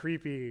to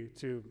creepy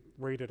to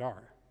rated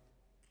R.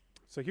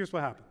 So here's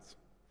what happens.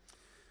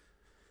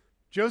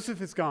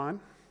 Joseph is gone,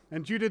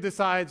 and Judah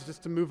decides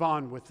just to move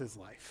on with his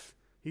life.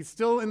 He's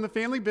still in the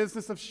family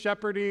business of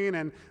shepherding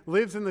and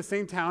lives in the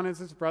same town as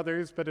his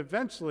brothers, but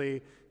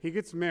eventually he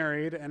gets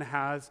married and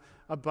has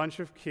a bunch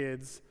of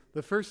kids.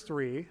 The first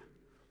 3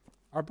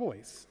 are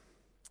boys.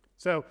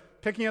 So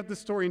picking up the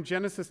story in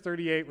Genesis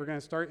 38, we're going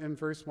to start in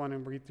verse 1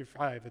 and read through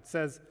 5. It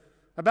says,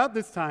 "About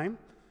this time,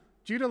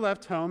 Judah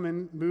left home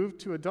and moved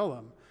to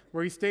Adullam,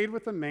 where he stayed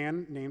with a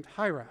man named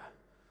Hira.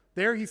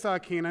 There he saw a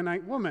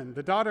Canaanite woman,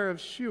 the daughter of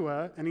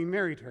Shua, and he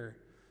married her.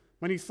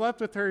 When he slept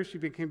with her, she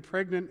became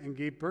pregnant and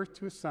gave birth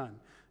to a son,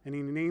 and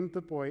he named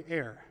the boy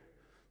Er.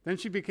 Then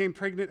she became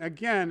pregnant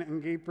again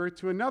and gave birth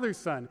to another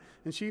son,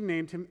 and she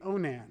named him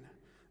Onan.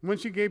 And when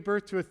she gave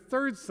birth to a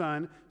third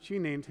son, she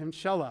named him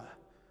Shelah.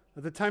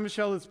 At the time of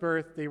Shelah's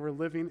birth, they were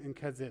living in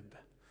Kezib."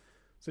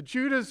 So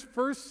Judah's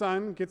first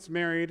son gets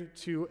married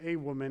to a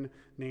woman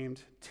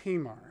named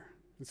Tamar.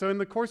 And so in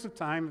the course of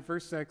time, in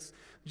verse 6,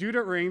 Judah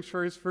arranged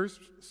for his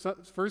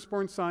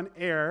firstborn son,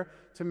 Er,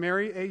 to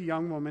marry a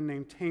young woman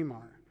named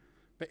Tamar.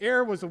 But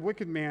Er was a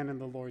wicked man in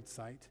the Lord's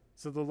sight,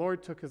 so the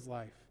Lord took his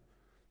life.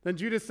 Then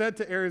Judah said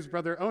to Er's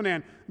brother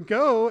Onan,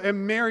 "Go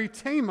and marry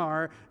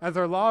Tamar, as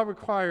our law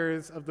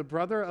requires of the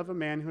brother of a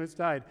man who has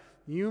died.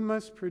 You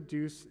must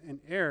produce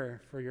an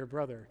heir for your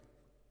brother."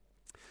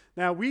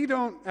 Now, we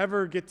don't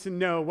ever get to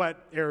know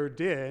what Er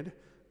did,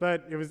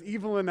 but it was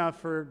evil enough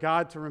for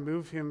God to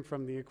remove him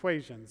from the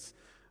equations.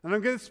 And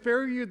I'm going to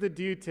spare you the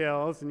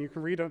details, and you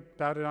can read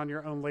about it on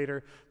your own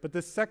later, but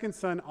the second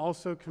son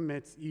also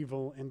commits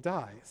evil and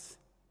dies.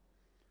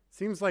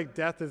 Seems like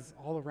death is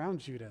all around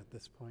Judah at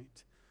this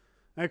point.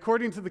 And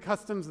according to the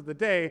customs of the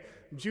day,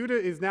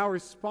 Judah is now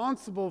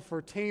responsible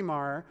for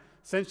Tamar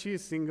since she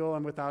is single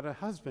and without a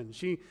husband.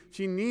 She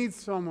needs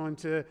someone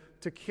to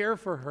care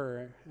for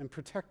her and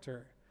protect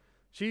her.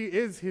 She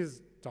is his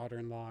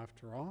daughter-in-law,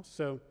 after all,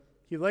 so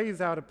he lays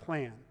out a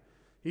plan.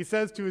 He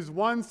says to his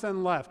one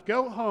son left,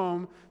 "Go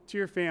home to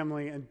your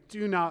family and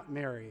do not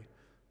marry.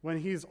 When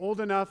he's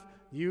old enough,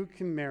 you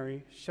can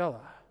marry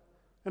Shelah."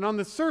 And on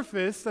the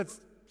surface, that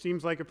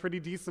seems like a pretty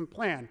decent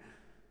plan,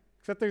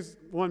 except there's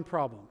one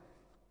problem.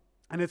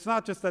 And it's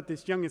not just that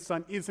this youngest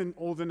son isn't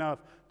old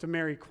enough to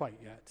marry quite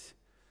yet,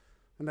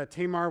 and that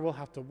Tamar will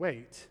have to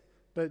wait,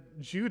 but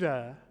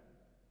Judah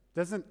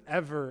doesn't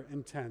ever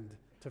intend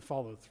to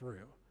follow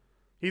through.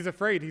 He's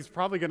afraid he's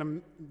probably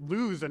going to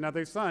lose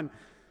another son.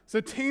 So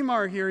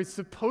Tamar here is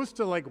supposed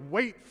to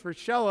wait for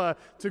Shelah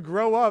to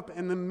grow up.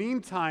 In the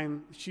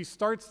meantime, she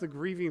starts the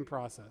grieving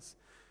process.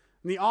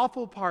 And the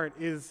awful part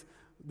is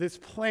this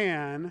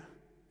plan,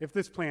 if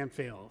this plan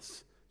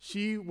fails,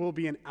 she will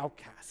be an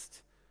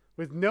outcast.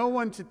 With no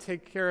one to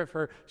take care of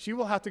her, she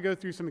will have to go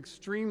through some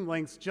extreme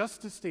lengths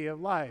just to stay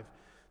alive.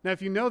 Now,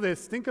 if you know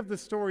this, think of the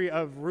story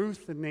of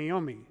Ruth and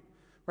Naomi,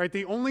 right?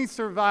 They only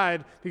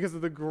survived because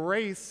of the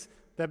grace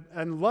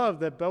and love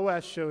that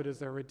Boaz showed as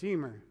their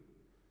redeemer.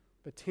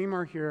 But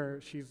Tamar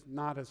here, she's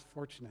not as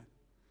fortunate.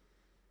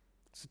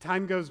 So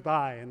time goes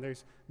by, and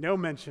there's no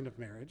mention of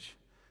marriage.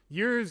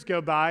 Years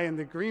go by, and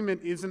the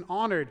agreement isn't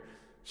honored.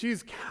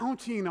 She's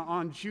counting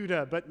on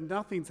Judah, but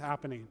nothing's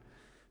happening.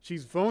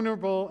 She's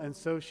vulnerable, and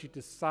so she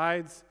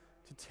decides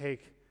to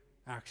take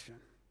action.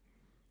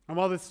 And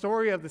while the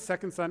story of the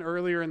second son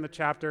earlier in the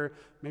chapter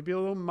may be a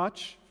little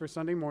much for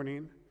Sunday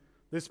morning,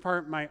 this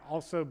part might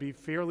also be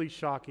fairly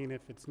shocking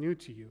if it's new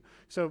to you.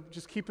 So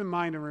just keep in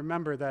mind and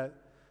remember that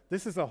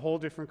this is a whole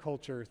different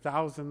culture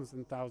thousands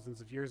and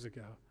thousands of years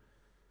ago.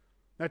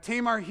 Now,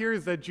 Tamar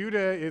hears that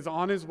Judah is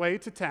on his way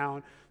to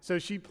town, so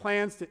she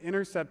plans to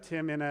intercept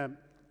him in a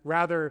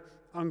rather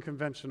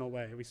unconventional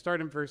way. We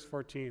start in verse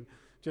 14,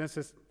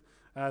 Genesis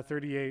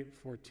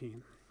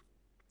 38:14.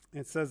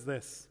 It says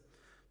this: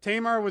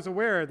 Tamar was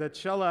aware that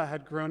Shelah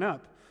had grown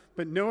up,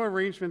 but no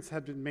arrangements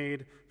had been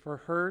made for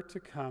her to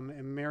come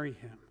and marry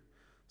him.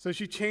 So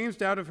she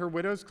changed out of her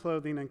widow's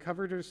clothing and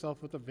covered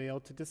herself with a veil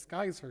to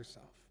disguise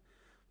herself.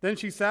 Then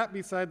she sat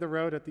beside the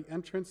road at the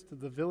entrance to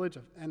the village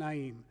of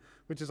Enaim,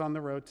 which is on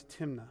the road to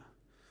Timnah.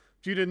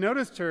 Judah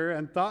noticed her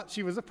and thought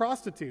she was a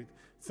prostitute,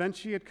 since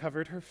she had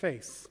covered her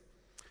face.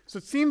 So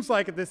it seems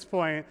like at this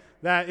point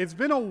that it's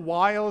been a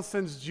while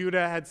since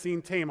Judah had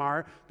seen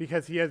Tamar,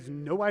 because he has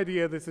no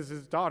idea this is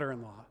his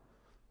daughter-in-law.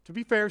 To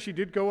be fair, she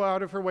did go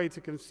out of her way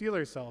to conceal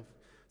herself.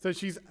 So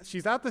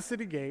she's at the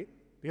city gate,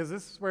 because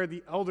this is where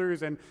the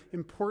elders and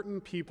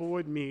important people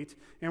would meet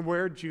and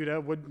where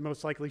Judah would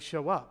most likely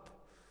show up.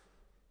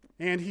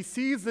 And he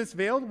sees this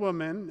veiled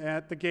woman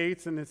at the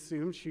gates and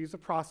assumes she's a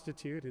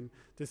prostitute and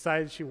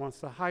decides she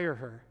wants to hire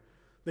her.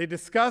 They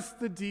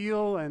discussed the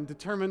deal and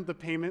determined the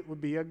payment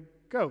would be a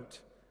goat,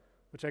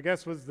 which I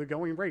guess was the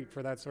going rate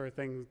for that sort of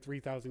thing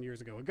 3,000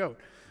 years ago, a goat.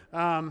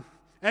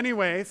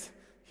 Anyways,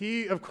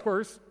 he, of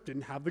course,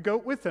 didn't have the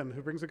goat with him.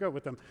 Who brings a goat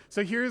with him?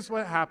 So here's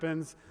what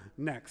happens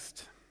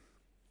next.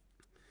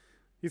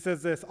 He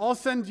says this, "I'll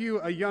send you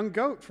a young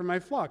goat from my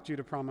flock,"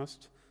 Judah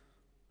promised.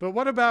 But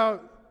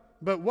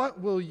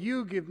what will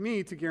you give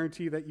me to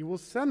guarantee that you will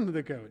send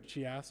the goat?"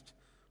 she asked.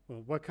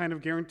 "Well, what kind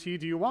of guarantee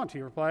do you want?"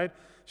 he replied.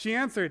 She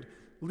answered,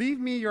 "Leave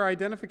me your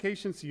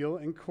identification seal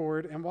and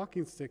cord and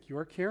walking stick you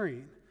are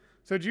carrying."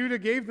 So Judah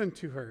gave them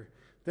to her.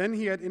 Then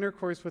he had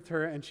intercourse with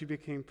her, and she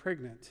became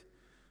pregnant.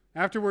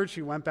 Afterwards,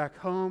 she went back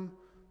home,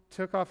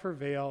 took off her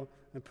veil,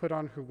 and put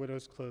on her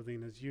widow's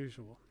clothing as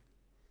usual.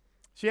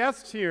 She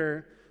asked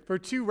here for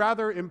two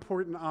rather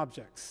important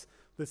objects.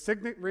 The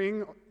signet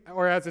ring,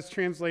 or as it's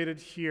translated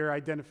here,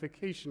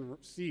 identification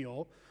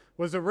seal,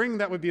 was a ring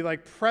that would be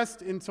like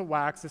pressed into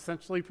wax,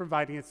 essentially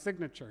providing a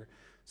signature.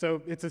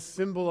 So it's a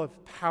symbol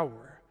of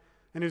power.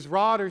 And his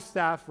rod or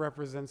staff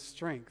represents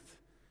strength.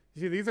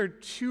 You see, these are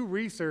two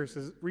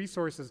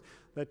resources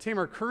that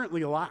Tamar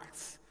currently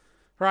lacks.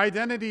 Her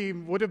identity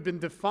would have been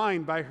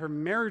defined by her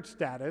marriage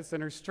status,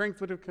 and her strength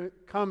would have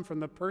come from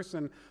the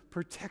person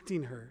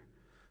protecting her.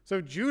 So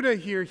Judah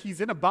here,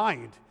 he's in a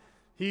bind.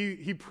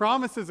 He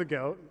promises a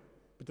goat,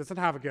 but doesn't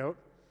have a goat.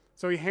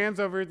 So he hands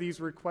over these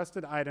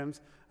requested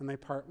items, and they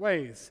part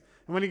ways.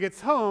 And when he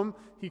gets home,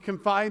 he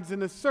confides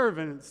in a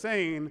servant,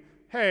 saying,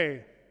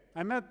 "Hey,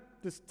 I met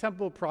this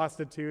temple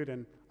prostitute,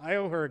 and I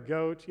owe her a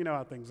goat. You know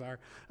how things are.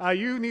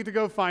 You need to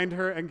go find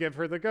her and give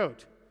her the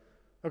goat."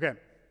 Okay,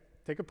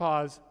 take a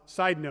pause.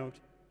 Side note,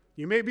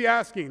 you may be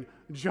asking,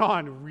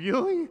 "John,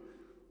 really?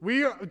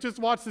 We just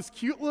watched this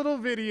cute little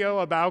video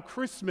about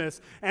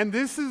Christmas, and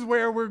this is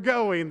where we're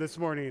going this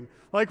morning.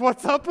 Like,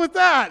 what's up with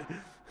that?"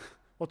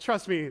 Well,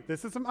 trust me,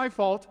 this isn't my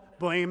fault.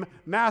 Blame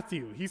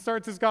Matthew. He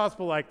starts his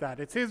gospel like that.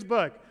 It's his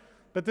book.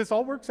 But this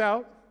all works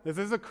out. This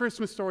is a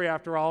Christmas story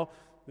after all.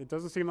 It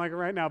doesn't seem like it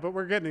right now, but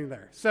we're getting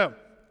there. So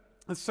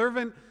the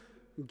servant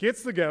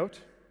gets the goat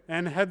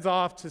and heads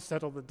off to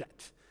settle the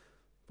debt.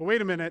 But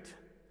wait a minute.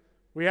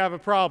 We have a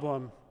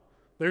problem.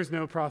 There's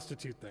no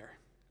prostitute there.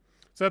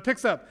 So it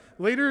picks up.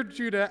 Later,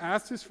 Judah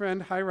asked his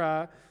friend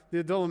Hira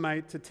the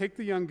Adullamite to take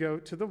the young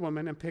goat to the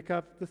woman and pick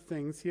up the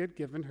things he had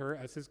given her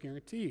as his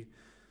guarantee.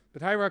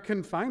 But Hira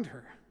couldn't find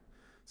her.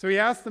 So he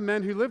asked the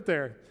men who lived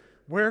there,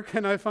 "Where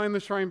can I find the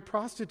shrine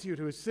prostitute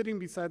who is sitting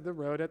beside the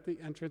road at the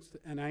entrance to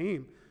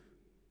Enaim?"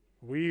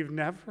 "We've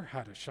never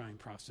had a shrine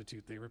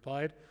prostitute," they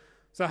replied.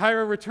 So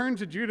Hira returned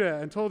to Judah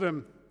and told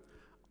him,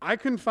 "I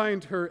couldn't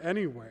find her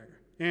anywhere,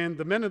 and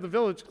the men of the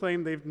village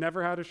claim they've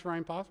never had a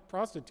shrine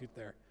prostitute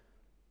there."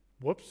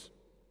 Whoops.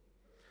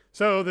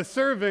 So the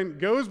servant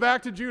goes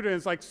back to Judah and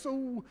is like,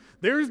 "So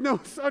there's no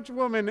such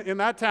woman in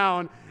that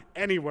town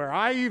anywhere.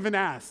 I even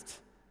asked."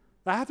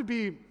 That had to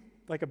be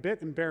like a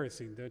bit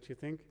embarrassing, don't you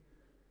think?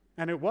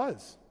 And it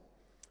was.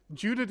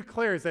 Judah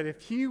declares that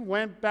if he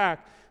went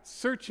back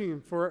searching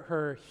for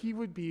her, he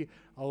would be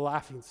a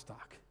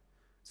laughingstock.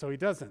 So he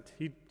doesn't.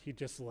 He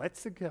just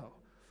lets it go.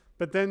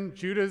 But then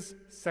Judah's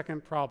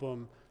second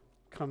problem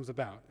comes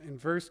about in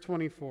verse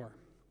 24.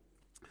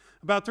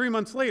 About 3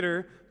 months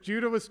later,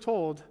 Judah was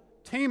told,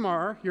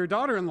 "Tamar, your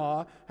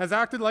daughter-in-law, has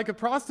acted like a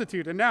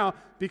prostitute, and now,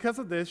 because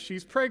of this,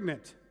 she's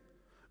pregnant.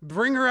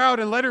 Bring her out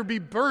and let her be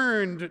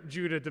burned,"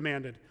 Judah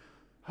demanded.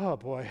 Oh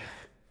boy.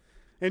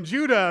 And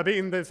Judah,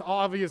 being this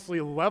obviously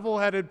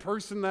level-headed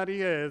person that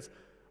he is,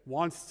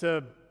 wants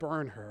to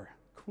burn her.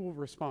 Cool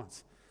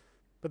response.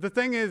 But the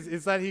thing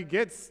is that he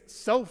gets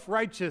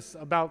self-righteous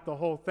about the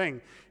whole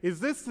thing. Is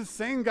this the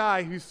same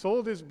guy who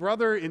sold his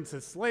brother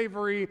into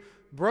slavery,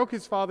 broke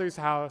his father's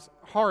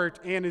heart,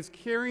 and is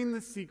carrying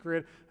the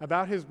secret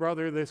about his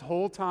brother this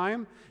whole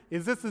time?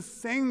 Is this the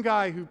same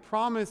guy who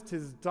promised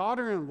his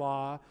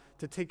daughter-in-law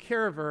to take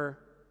care of her,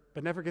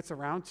 but never gets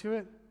around to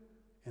it?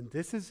 And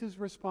this is his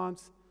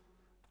response?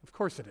 Of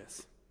course it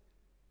is.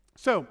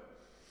 So,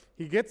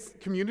 he gets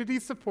community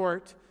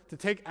support to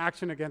take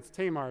action against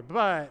Tamar,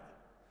 but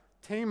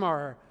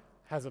Tamar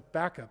has a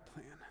backup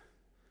plan.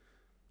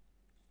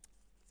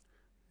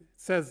 It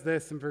says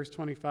this in verse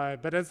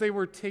 25, "But as they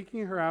were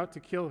taking her out to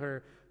kill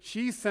her,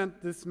 she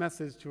sent this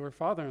message to her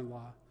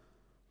father-in-law.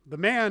 'The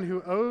man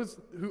who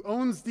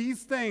owns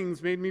these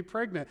things made me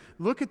pregnant.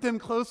 Look at them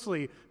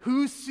closely.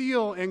 Whose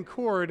seal and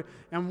cord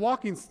and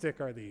walking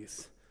stick are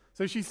these?'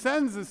 So she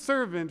sends a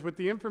servant with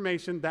the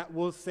information that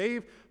will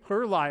save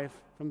her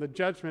life from the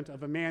judgment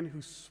of a man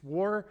who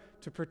swore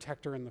to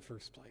protect her in the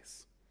first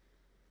place."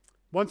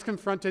 Once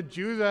confronted,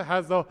 Judah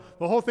has the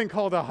whole thing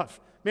called off.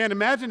 Man,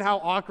 imagine how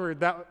awkward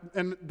that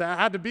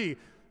had to be.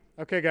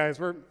 "Okay, guys,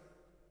 we're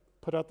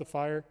put out the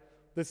fire.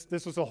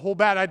 this was a whole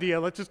bad idea.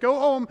 Let's just go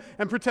home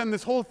and pretend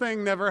this whole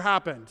thing never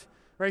happened.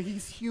 Right?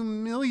 He's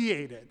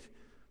humiliated.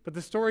 But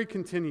the story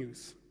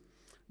continues.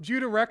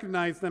 Judah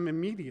recognized them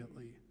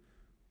immediately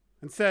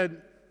and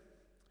said,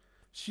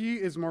 "She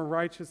is more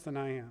righteous than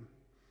I am,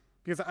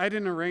 because I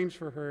didn't arrange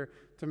for her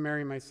to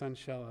marry my son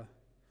Shelah."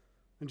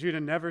 And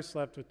Judah never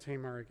slept with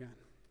Tamar again.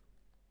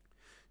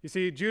 You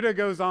see, Judah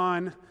goes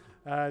on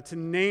to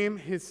name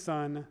his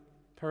son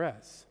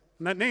Perez.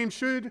 And that name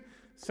should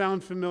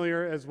sound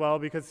familiar as well,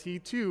 because he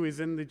too is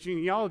in the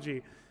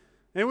genealogy.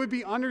 And it would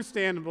be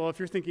understandable if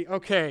you're thinking,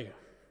 okay,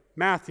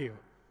 Matthew,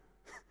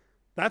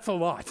 that's a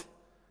lot.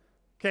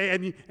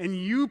 Okay, and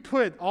you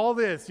put all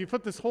this, you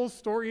put this whole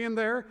story in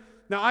there.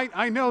 Now,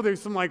 I know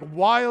there's some like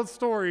wild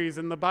stories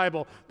in the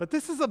Bible, but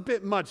this is a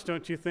bit much,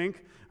 don't you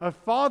think? A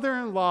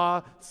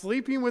father-in-law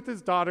sleeping with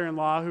his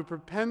daughter-in-law who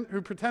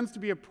pretends to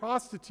be a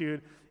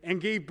prostitute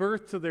and gave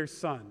birth to their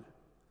son.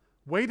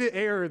 Way to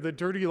air the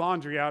dirty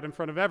laundry out in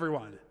front of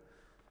everyone.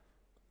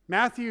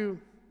 Matthew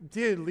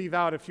did leave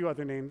out a few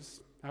other names,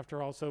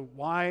 after all, so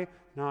why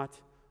not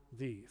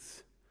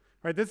these?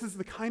 Right, this is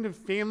the kind of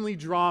family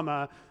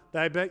drama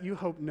that I bet you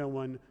hope no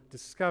one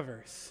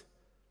discovers.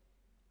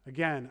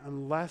 Again,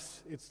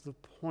 unless it's the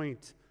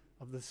point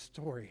of the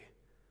story.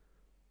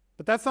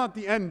 But that's not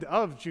the end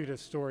of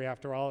Judah's story,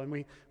 after all, and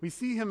we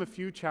see him a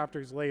few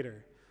chapters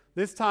later.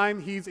 This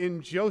time, he's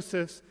in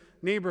Joseph's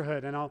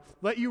neighborhood, and I'll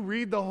let you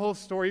read the whole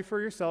story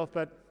for yourself,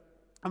 but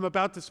I'm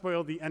about to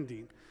spoil the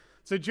ending.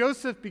 So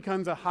Joseph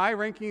becomes a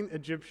high-ranking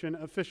Egyptian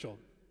official,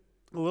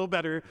 a little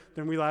better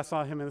than we last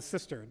saw him in the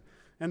cistern.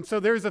 And so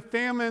there's a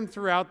famine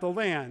throughout the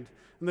land.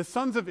 And the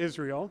sons of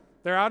Israel,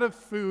 they're out of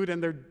food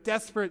and they're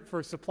desperate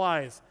for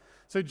supplies.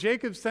 So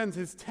Jacob sends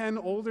his 10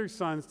 older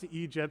sons to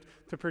Egypt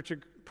to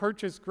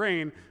purchase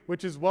grain,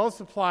 which is well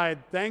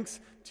supplied thanks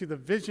to the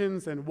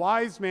visions and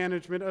wise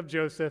management of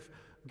Joseph,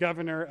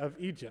 governor of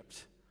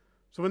Egypt.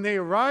 So when they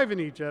arrive in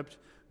Egypt,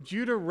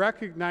 Judah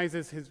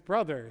recognizes his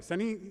brothers,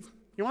 and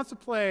he wants to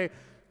play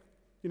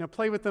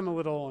with them a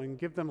little and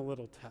give them a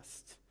little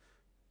test.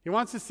 He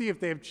wants to see if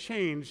they have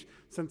changed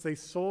since they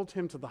sold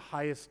him to the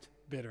highest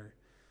bidder.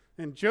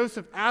 And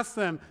Joseph asks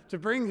them to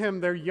bring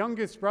him their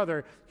youngest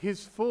brother,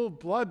 his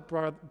full-blood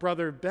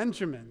brother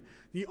Benjamin,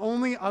 the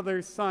only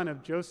other son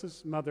of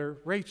Joseph's mother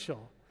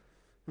Rachel.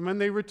 And when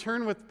they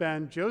return with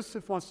Ben,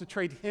 Joseph wants to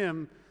trade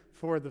him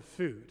for the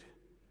food.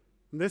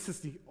 And this is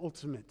the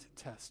ultimate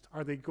test.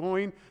 Are they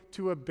going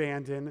to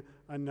abandon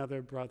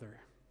another brother?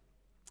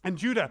 And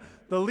Judah,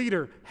 the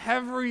leader,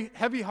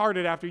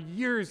 heavy-hearted after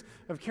years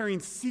of carrying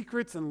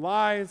secrets and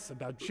lies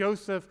about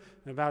Joseph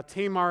and about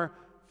Tamar,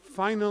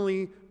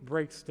 finally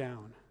breaks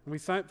down. And we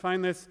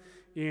find this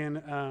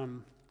in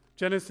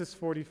Genesis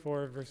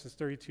 44, verses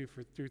 32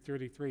 through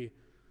 33.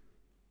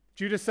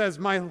 Judah says,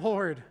 "My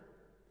Lord,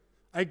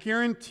 I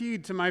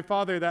guaranteed to my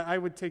father that I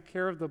would take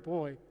care of the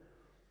boy.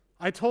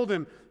 I told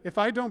him, if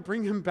I don't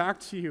bring him back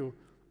to you,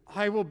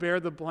 I will bear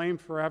the blame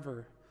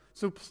forever.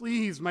 So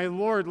please, my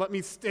Lord, let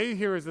me stay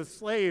here as a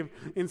slave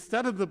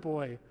instead of the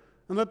boy,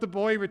 and let the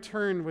boy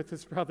return with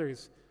his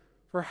brothers.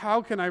 For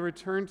how can I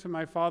return to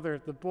my father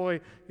if the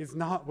boy is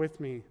not with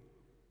me?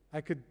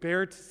 I couldn't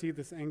bear to see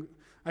this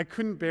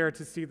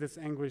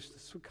anguish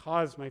this would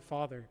cause my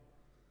father."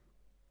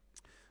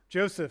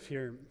 Joseph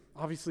here,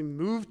 obviously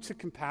moved to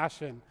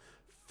compassion,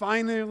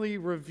 finally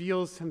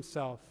reveals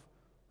himself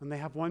when they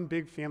have one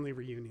big family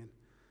reunion.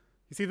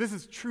 You see, this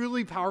is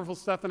truly powerful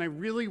stuff, and I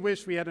really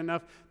wish we had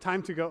enough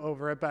time to go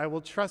over it, but I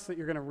will trust that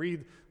you're going to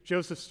read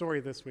Joseph's story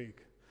this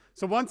week.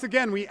 So once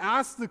again, we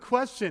ask the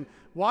question,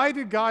 why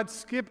did God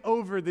skip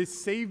over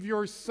this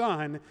Savior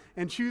son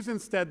and choose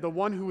instead the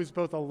one who was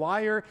both a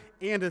liar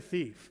and a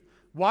thief?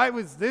 Why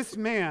was this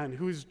man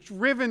who was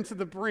driven to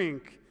the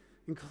brink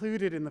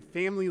included in the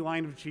family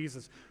line of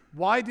Jesus?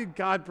 Why did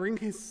God bring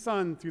his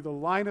son through the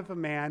line of a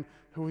man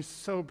who was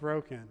so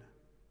broken?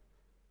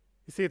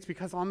 You see, it's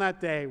because on that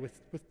day,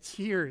 with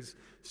tears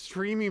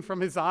streaming from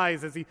his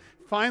eyes as he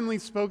finally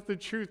spoke the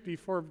truth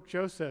before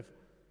Joseph,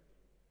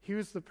 he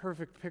was the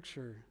perfect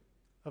picture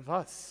of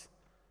us,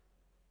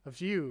 of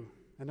you,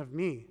 and of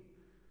me.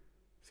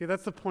 See,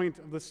 that's the point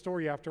of the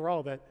story after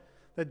all, that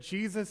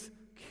Jesus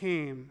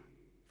came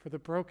for the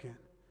broken.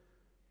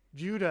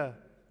 Judah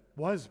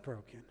was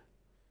broken.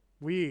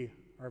 We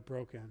are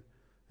broken.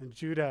 And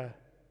Judah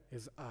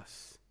is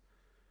us.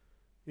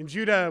 In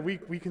Judah,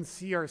 we can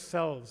see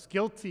ourselves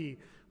guilty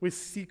with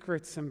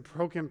secrets and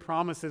broken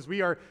promises.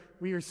 We are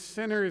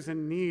sinners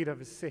in need of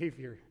a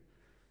Savior.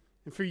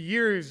 And for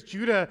years,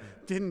 Judah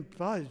didn't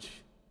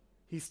budge.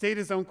 He stayed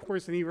his own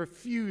course and he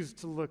refused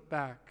to look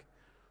back.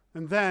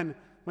 And then,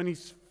 when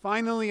he's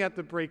finally at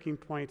the breaking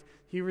point,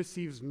 he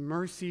receives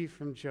mercy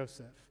from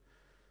Joseph.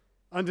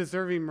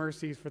 Undeserving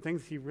mercies for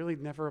things he really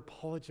never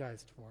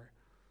apologized for.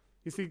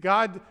 You see,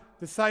 God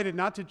decided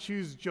not to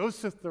choose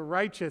Joseph the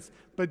righteous,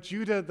 but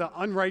Judah the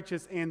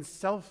unrighteous and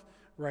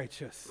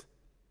self-righteous.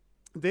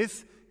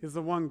 This is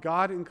the one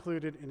God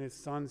included in his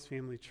son's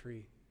family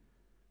tree.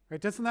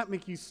 Right? Doesn't that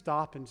make you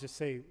stop and just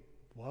say,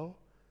 whoa?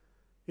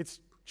 It's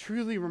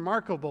truly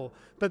remarkable.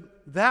 But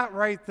that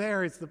right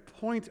there is the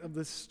point of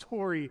the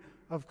story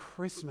of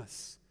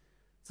Christmas.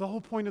 It's the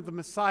whole point of the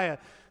Messiah,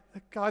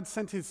 that God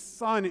sent his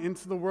Son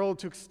into the world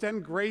to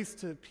extend grace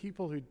to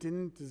people who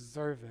didn't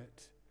deserve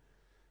it.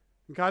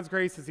 And God's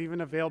grace is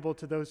even available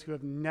to those who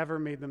have never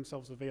made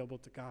themselves available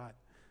to God.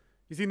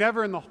 You see,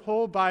 never in the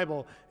whole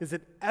Bible is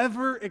it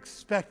ever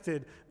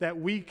expected that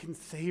we can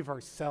save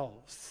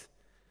ourselves.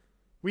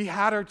 We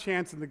had our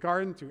chance in the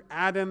garden through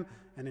Adam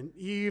and an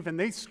Eve, and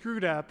they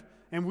screwed up,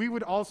 and we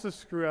would also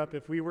screw up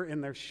if we were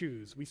in their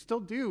shoes. We still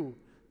do.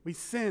 We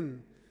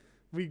sin.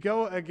 We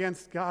go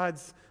against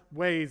God's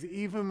ways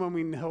even when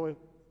we know it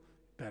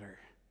better.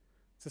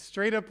 It's a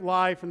straight up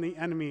lie from the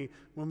enemy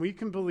when we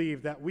can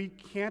believe that we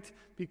can't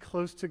be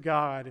close to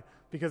God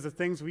because of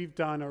things we've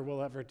done or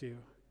will ever do.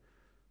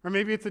 Or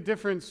maybe it's a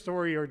different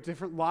story or a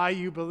different lie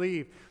you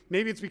believe.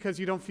 Maybe it's because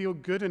you don't feel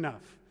good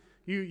enough.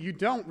 You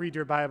don't read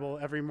your Bible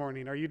every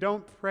morning, or you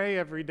don't pray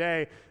every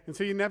day, and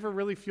so you never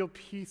really feel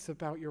peace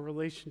about your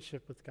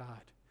relationship with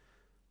God.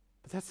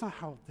 But that's not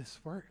how this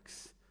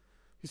works.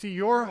 You see,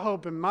 your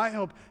hope and my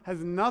hope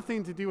has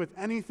nothing to do with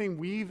anything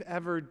we've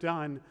ever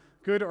done,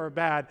 good or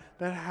bad,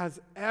 but it has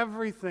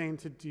everything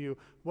to do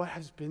what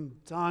has been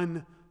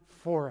done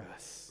for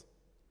us.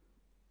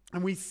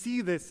 And we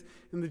see this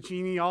in the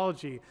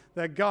genealogy,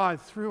 that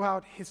God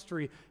throughout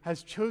history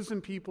has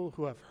chosen people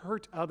who have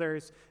hurt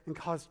others and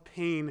caused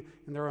pain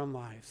in their own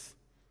lives.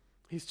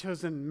 He's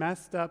chosen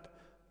messed up,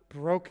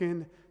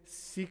 broken,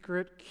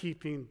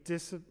 secret-keeping,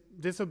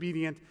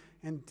 disobedient,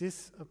 and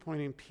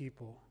disappointing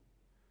people.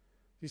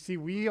 You see,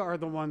 we are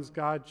the ones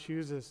God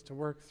chooses to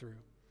work through.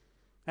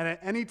 And at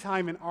any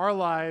time in our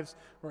lives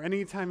or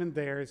any time in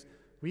theirs,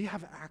 we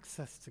have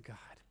access to God.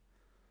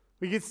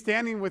 We get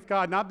standing with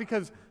God not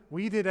because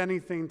we did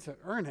anything to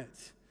earn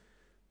it,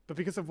 but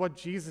because of what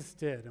Jesus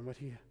did and what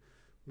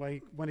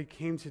he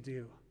came to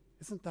do.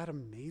 Isn't that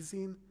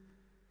amazing?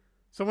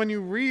 So when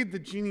you read the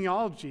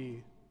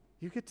genealogy,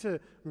 you get to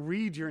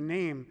read your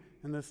name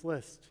in this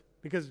list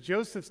because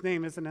Joseph's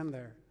name isn't in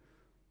there.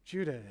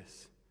 Judah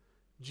is.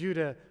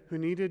 Judah, who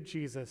needed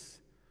Jesus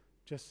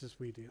just as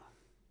we do.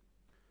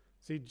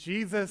 See,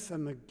 Jesus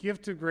and the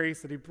gift of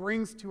grace that he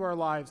brings to our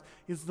lives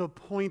is the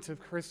point of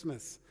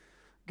Christmas.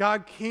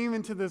 God came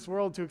into this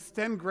world to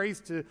extend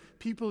grace to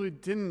people who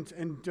didn't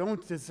and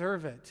don't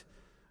deserve it.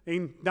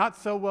 A not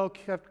so well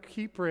kept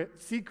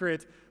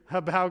secret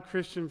about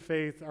Christian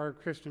faith, our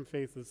Christian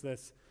faith, is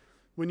this.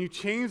 When you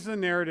change the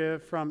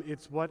narrative from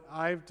it's what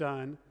I've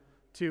done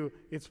to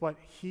it's what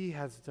he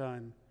has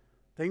done,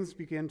 things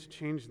begin to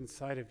change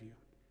inside of you.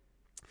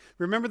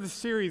 Remember the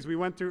series we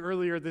went through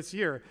earlier this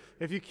year.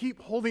 If you keep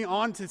holding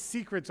on to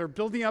secrets or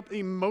building up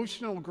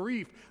emotional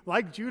grief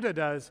like Judah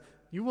does,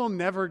 you will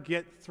never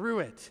get through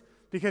it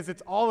because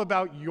it's all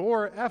about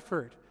your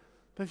effort.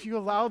 But if you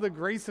allow the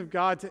grace of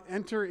God to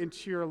enter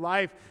into your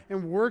life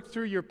and work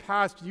through your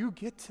past, you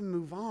get to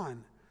move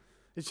on.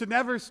 It should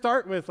never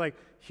start with like,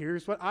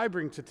 here's what I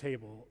bring to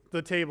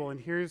the table, and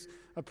here's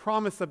a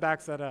promise that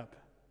backs that up.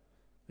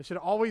 It should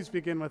always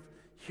begin with,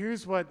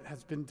 here's what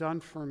has been done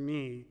for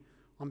me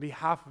on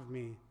behalf of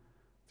me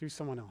through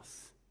someone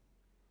else.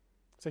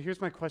 So here's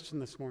my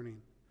question this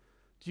morning.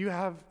 Do you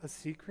have a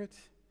secret?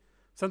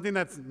 Something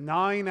that's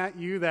gnawing at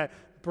you, that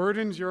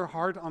burdens your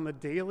heart on the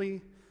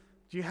daily?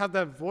 Do you have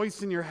that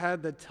voice in your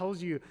head that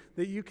tells you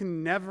that you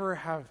can never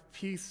have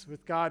peace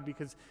with God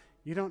because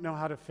you don't know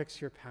how to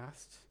fix your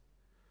past?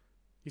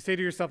 You say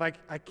to yourself, I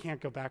can't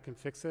go back and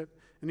fix it.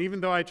 And even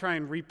though I try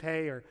and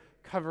repay or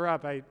cover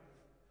up, I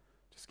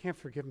just can't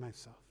forgive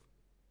myself.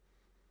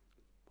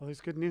 Well,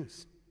 there's good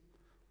news.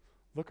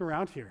 Look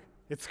around here.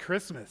 It's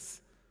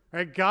Christmas.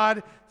 Right?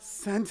 God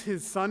sent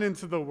his Son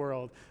into the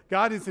world.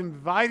 God is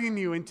inviting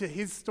you into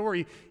his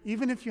story,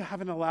 even if you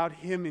haven't allowed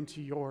him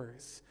into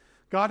yours.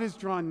 God has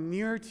drawn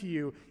near to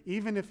you,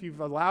 even if you've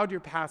allowed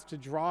your past to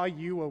draw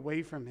you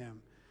away from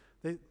him.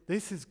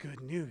 This is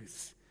good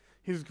news.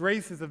 His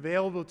grace is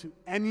available to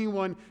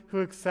anyone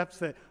who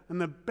accepts it. And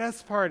the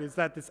best part is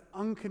that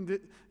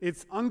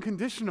it's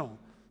unconditional,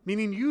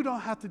 meaning you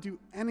don't have to do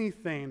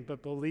anything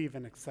but believe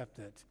and accept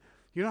it.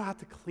 You don't have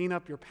to clean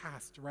up your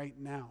past right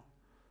now.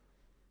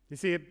 You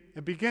see,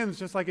 it begins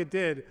just like it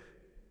did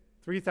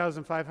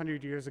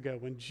 3,500 years ago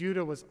when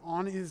Judah was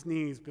on his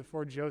knees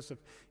before Joseph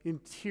in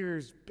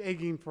tears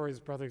begging for his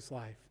brother's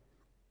life.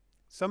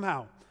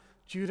 Somehow,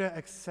 Judah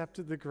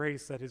accepted the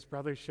grace that his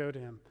brother showed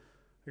him,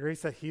 the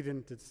grace that he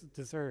didn't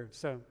deserve.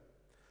 So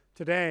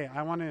today,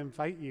 I want to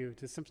invite you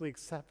to simply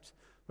accept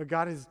what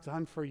God has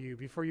done for you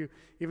before you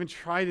even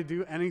try to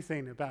do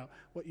anything about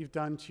what you've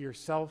done to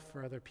yourself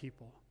or other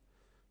people.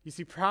 You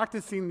see,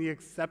 practicing the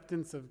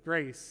acceptance of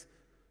grace,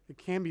 it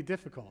can be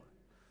difficult,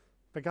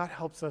 but God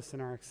helps us in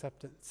our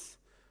acceptance.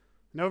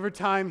 And over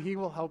time, he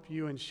will help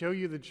you and show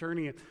you the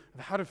journey of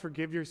how to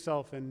forgive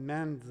yourself and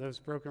mend those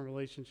broken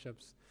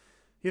relationships.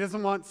 He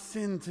doesn't want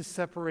sin to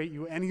separate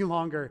you any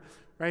longer,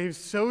 right? He's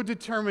so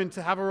determined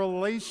to have a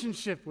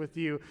relationship with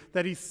you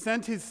that he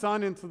sent his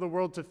Son into the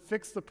world to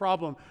fix the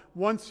problem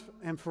once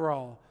and for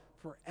all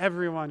for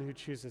everyone who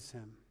chooses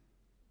him.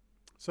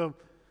 So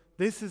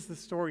This is the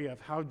story of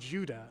how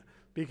Judah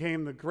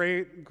became the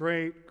great,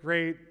 great,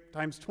 great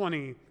times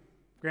 20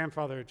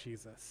 grandfather of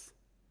Jesus.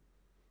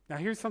 Now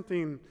here's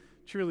something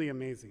truly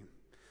amazing.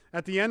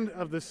 At the end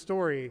of the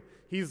story,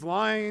 he's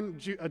lying,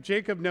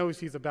 Jacob knows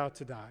he's about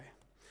to die.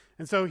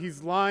 And so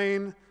he's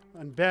lying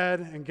on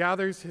bed and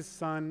gathers his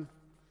son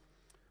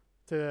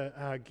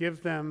to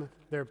give them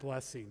their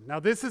blessing. Now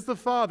this is the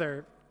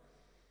father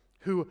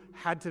who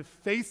had to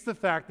face the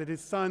fact that his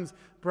sons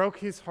broke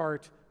his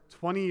heart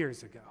 20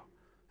 years ago.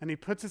 And he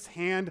puts his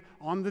hand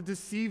on the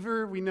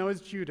deceiver we know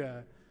as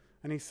Judah,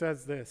 and he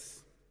says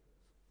this.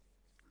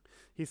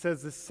 He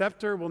says, "The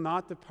scepter will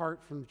not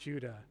depart from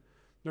Judah,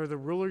 nor the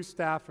ruler's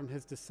staff from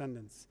his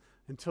descendants,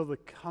 until the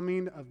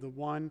coming of the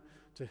one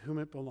to whom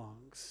it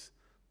belongs,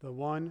 the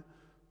one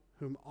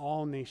whom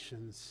all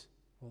nations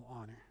will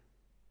honor."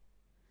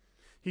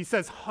 He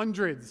says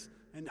hundreds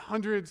and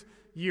hundreds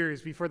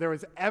years before there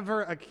was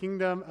ever a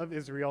kingdom of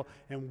Israel,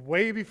 and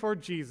way before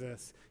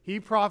Jesus, he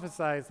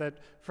prophesies that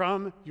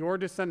from your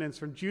descendants,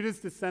 from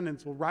Judah's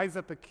descendants, will rise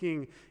up a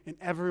king, and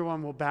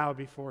everyone will bow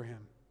before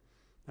him.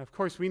 Now, of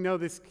course, we know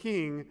this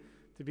king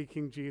to be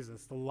King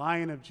Jesus, the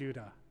Lion of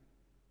Judah.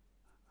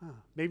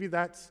 Maybe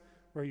that's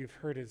where you've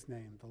heard his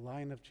name, the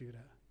Lion of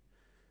Judah.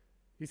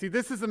 You see,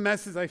 this is a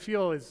message I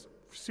feel is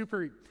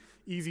super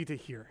easy to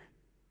hear,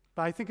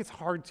 but I think it's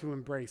hard to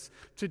embrace.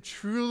 To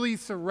truly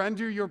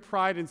surrender your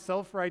pride and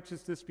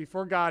self-righteousness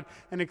before God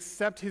and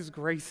accept his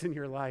grace in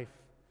your life.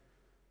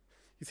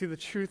 You see, the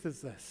truth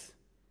is this.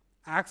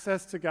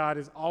 Access to God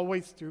is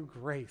always through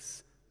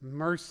grace,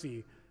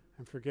 mercy,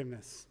 and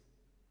forgiveness.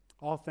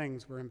 All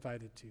things we're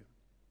invited to.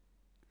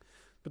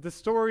 But the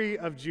story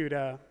of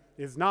Judah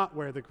is not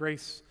where the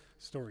grace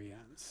story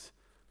ends.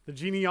 The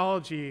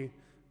genealogy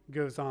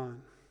goes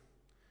on.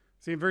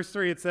 See, in verse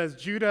 3 it says,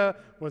 Judah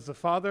was the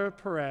father of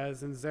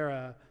Perez and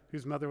Zerah,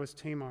 whose mother was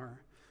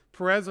Tamar.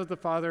 Perez was the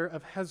father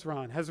of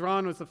Hezron.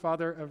 Hezron was the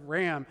father of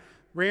Ram.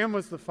 Ram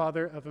was the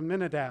father of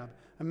Amminadab.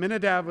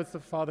 Amminadab was the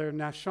father of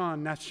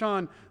Nahshon.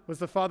 Nahshon was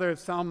the father of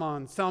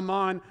Salmon.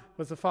 Salmon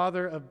was the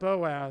father of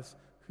Boaz,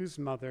 whose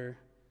mother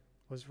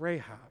was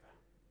Rahab.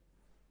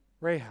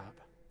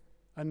 Rahab,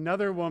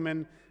 another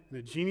woman in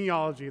a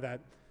genealogy that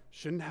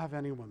shouldn't have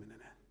any woman in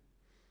it.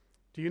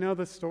 Do you know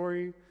the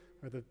story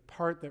or the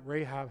part that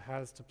Rahab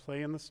has to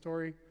play in the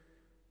story?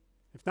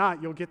 If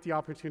not, you'll get the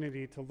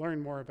opportunity to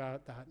learn more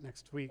about that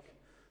next week.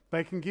 But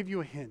I can give you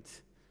a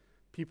hint.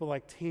 People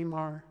like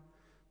Tamar,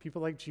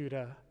 people like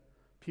Judah,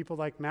 people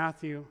like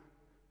Matthew,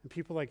 and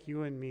people like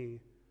you and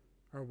me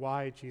are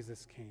why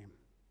Jesus came.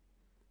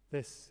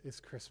 This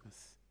is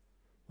Christmas.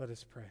 Let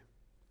us pray.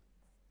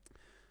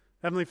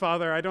 Heavenly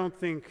Father, I don't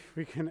think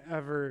we can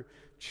ever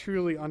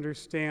truly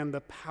understand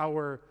the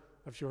power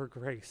of your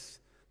grace.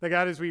 That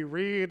God, as we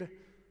read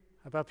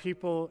about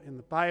people in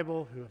the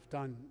Bible who have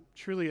done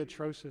truly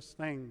atrocious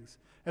things,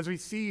 as we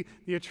see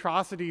the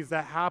atrocities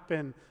that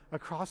happen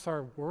across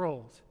our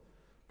world,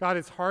 God,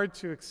 it's hard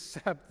to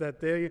accept that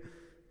they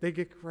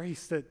get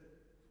grace, that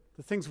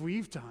the things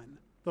we've done,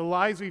 the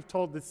lies we've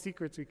told, the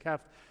secrets we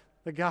kept,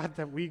 the God,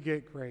 that we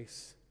get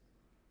grace.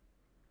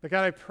 But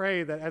God, I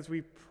pray that as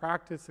we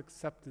practice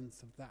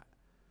acceptance of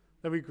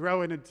that we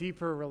grow in a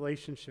deeper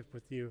relationship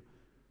with you,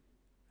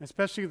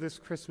 especially this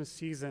Christmas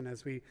season,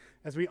 as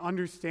we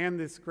understand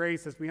this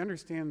grace, as we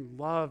understand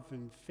love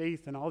and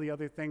faith and all the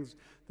other things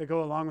that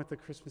go along with the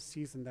Christmas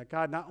season, that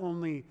God, not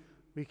only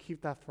we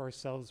keep that for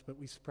ourselves, but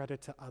we spread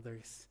it to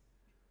others.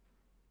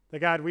 That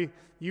God,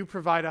 you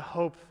provide a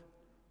hope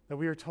that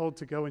we are told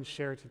to go and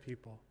share to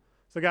people.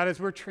 So God, as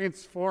we're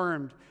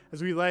transformed,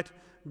 as we let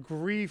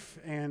grief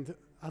and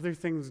other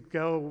things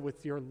go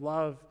with your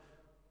love,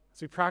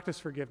 as we practice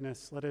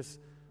forgiveness, let us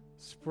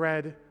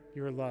spread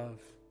your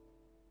love.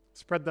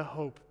 Spread the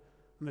hope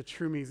and the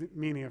true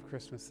meaning of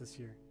Christmas this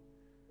year.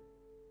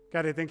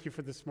 God, I thank you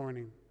for this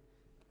morning.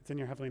 It's in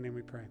your heavenly name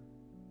we pray.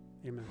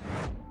 Amen.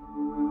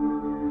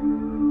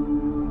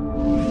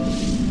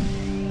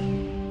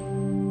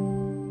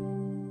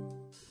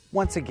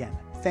 Once again,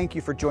 thank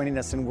you for joining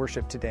us in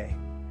worship today.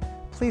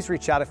 Please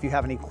reach out if you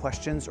have any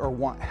questions or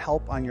want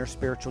help on your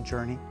spiritual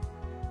journey.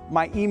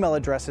 My email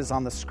address is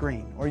on the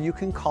screen, or you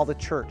can call the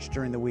church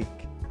during the week.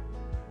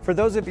 For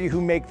those of you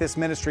who make this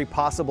ministry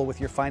possible with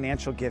your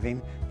financial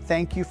giving,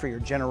 thank you for your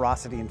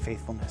generosity and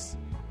faithfulness.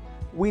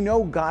 We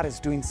know God is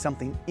doing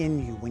something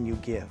in you when you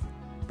give,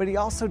 but He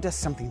also does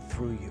something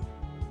through you.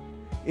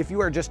 If you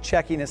are just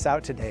checking us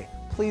out today,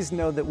 please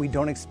know that we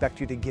don't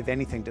expect you to give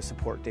anything to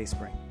support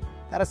Dayspring.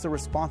 That is the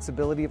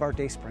responsibility of our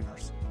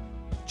Dayspringers.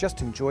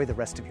 Just enjoy the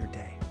rest of your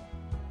day.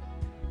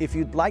 If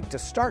you'd like to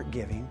start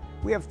giving,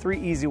 we have 3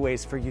 easy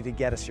ways for you to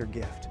get us your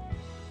gift.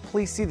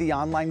 Please see the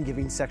online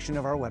giving section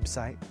of our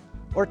website,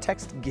 or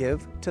text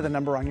GIVE to the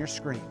number on your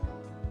screen,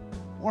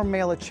 or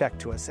mail a check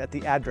to us at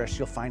the address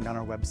you'll find on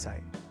our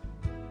website.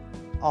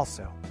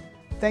 Also,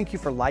 thank you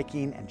for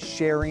liking and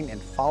sharing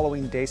and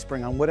following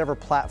Dayspring on whatever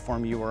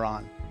platform you are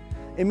on.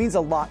 It means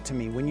a lot to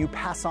me when you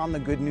pass on the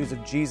good news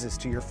of Jesus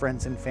to your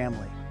friends and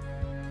family.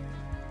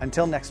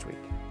 Until next week,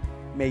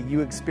 may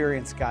you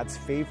experience God's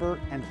favor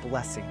and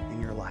blessing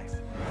in your life.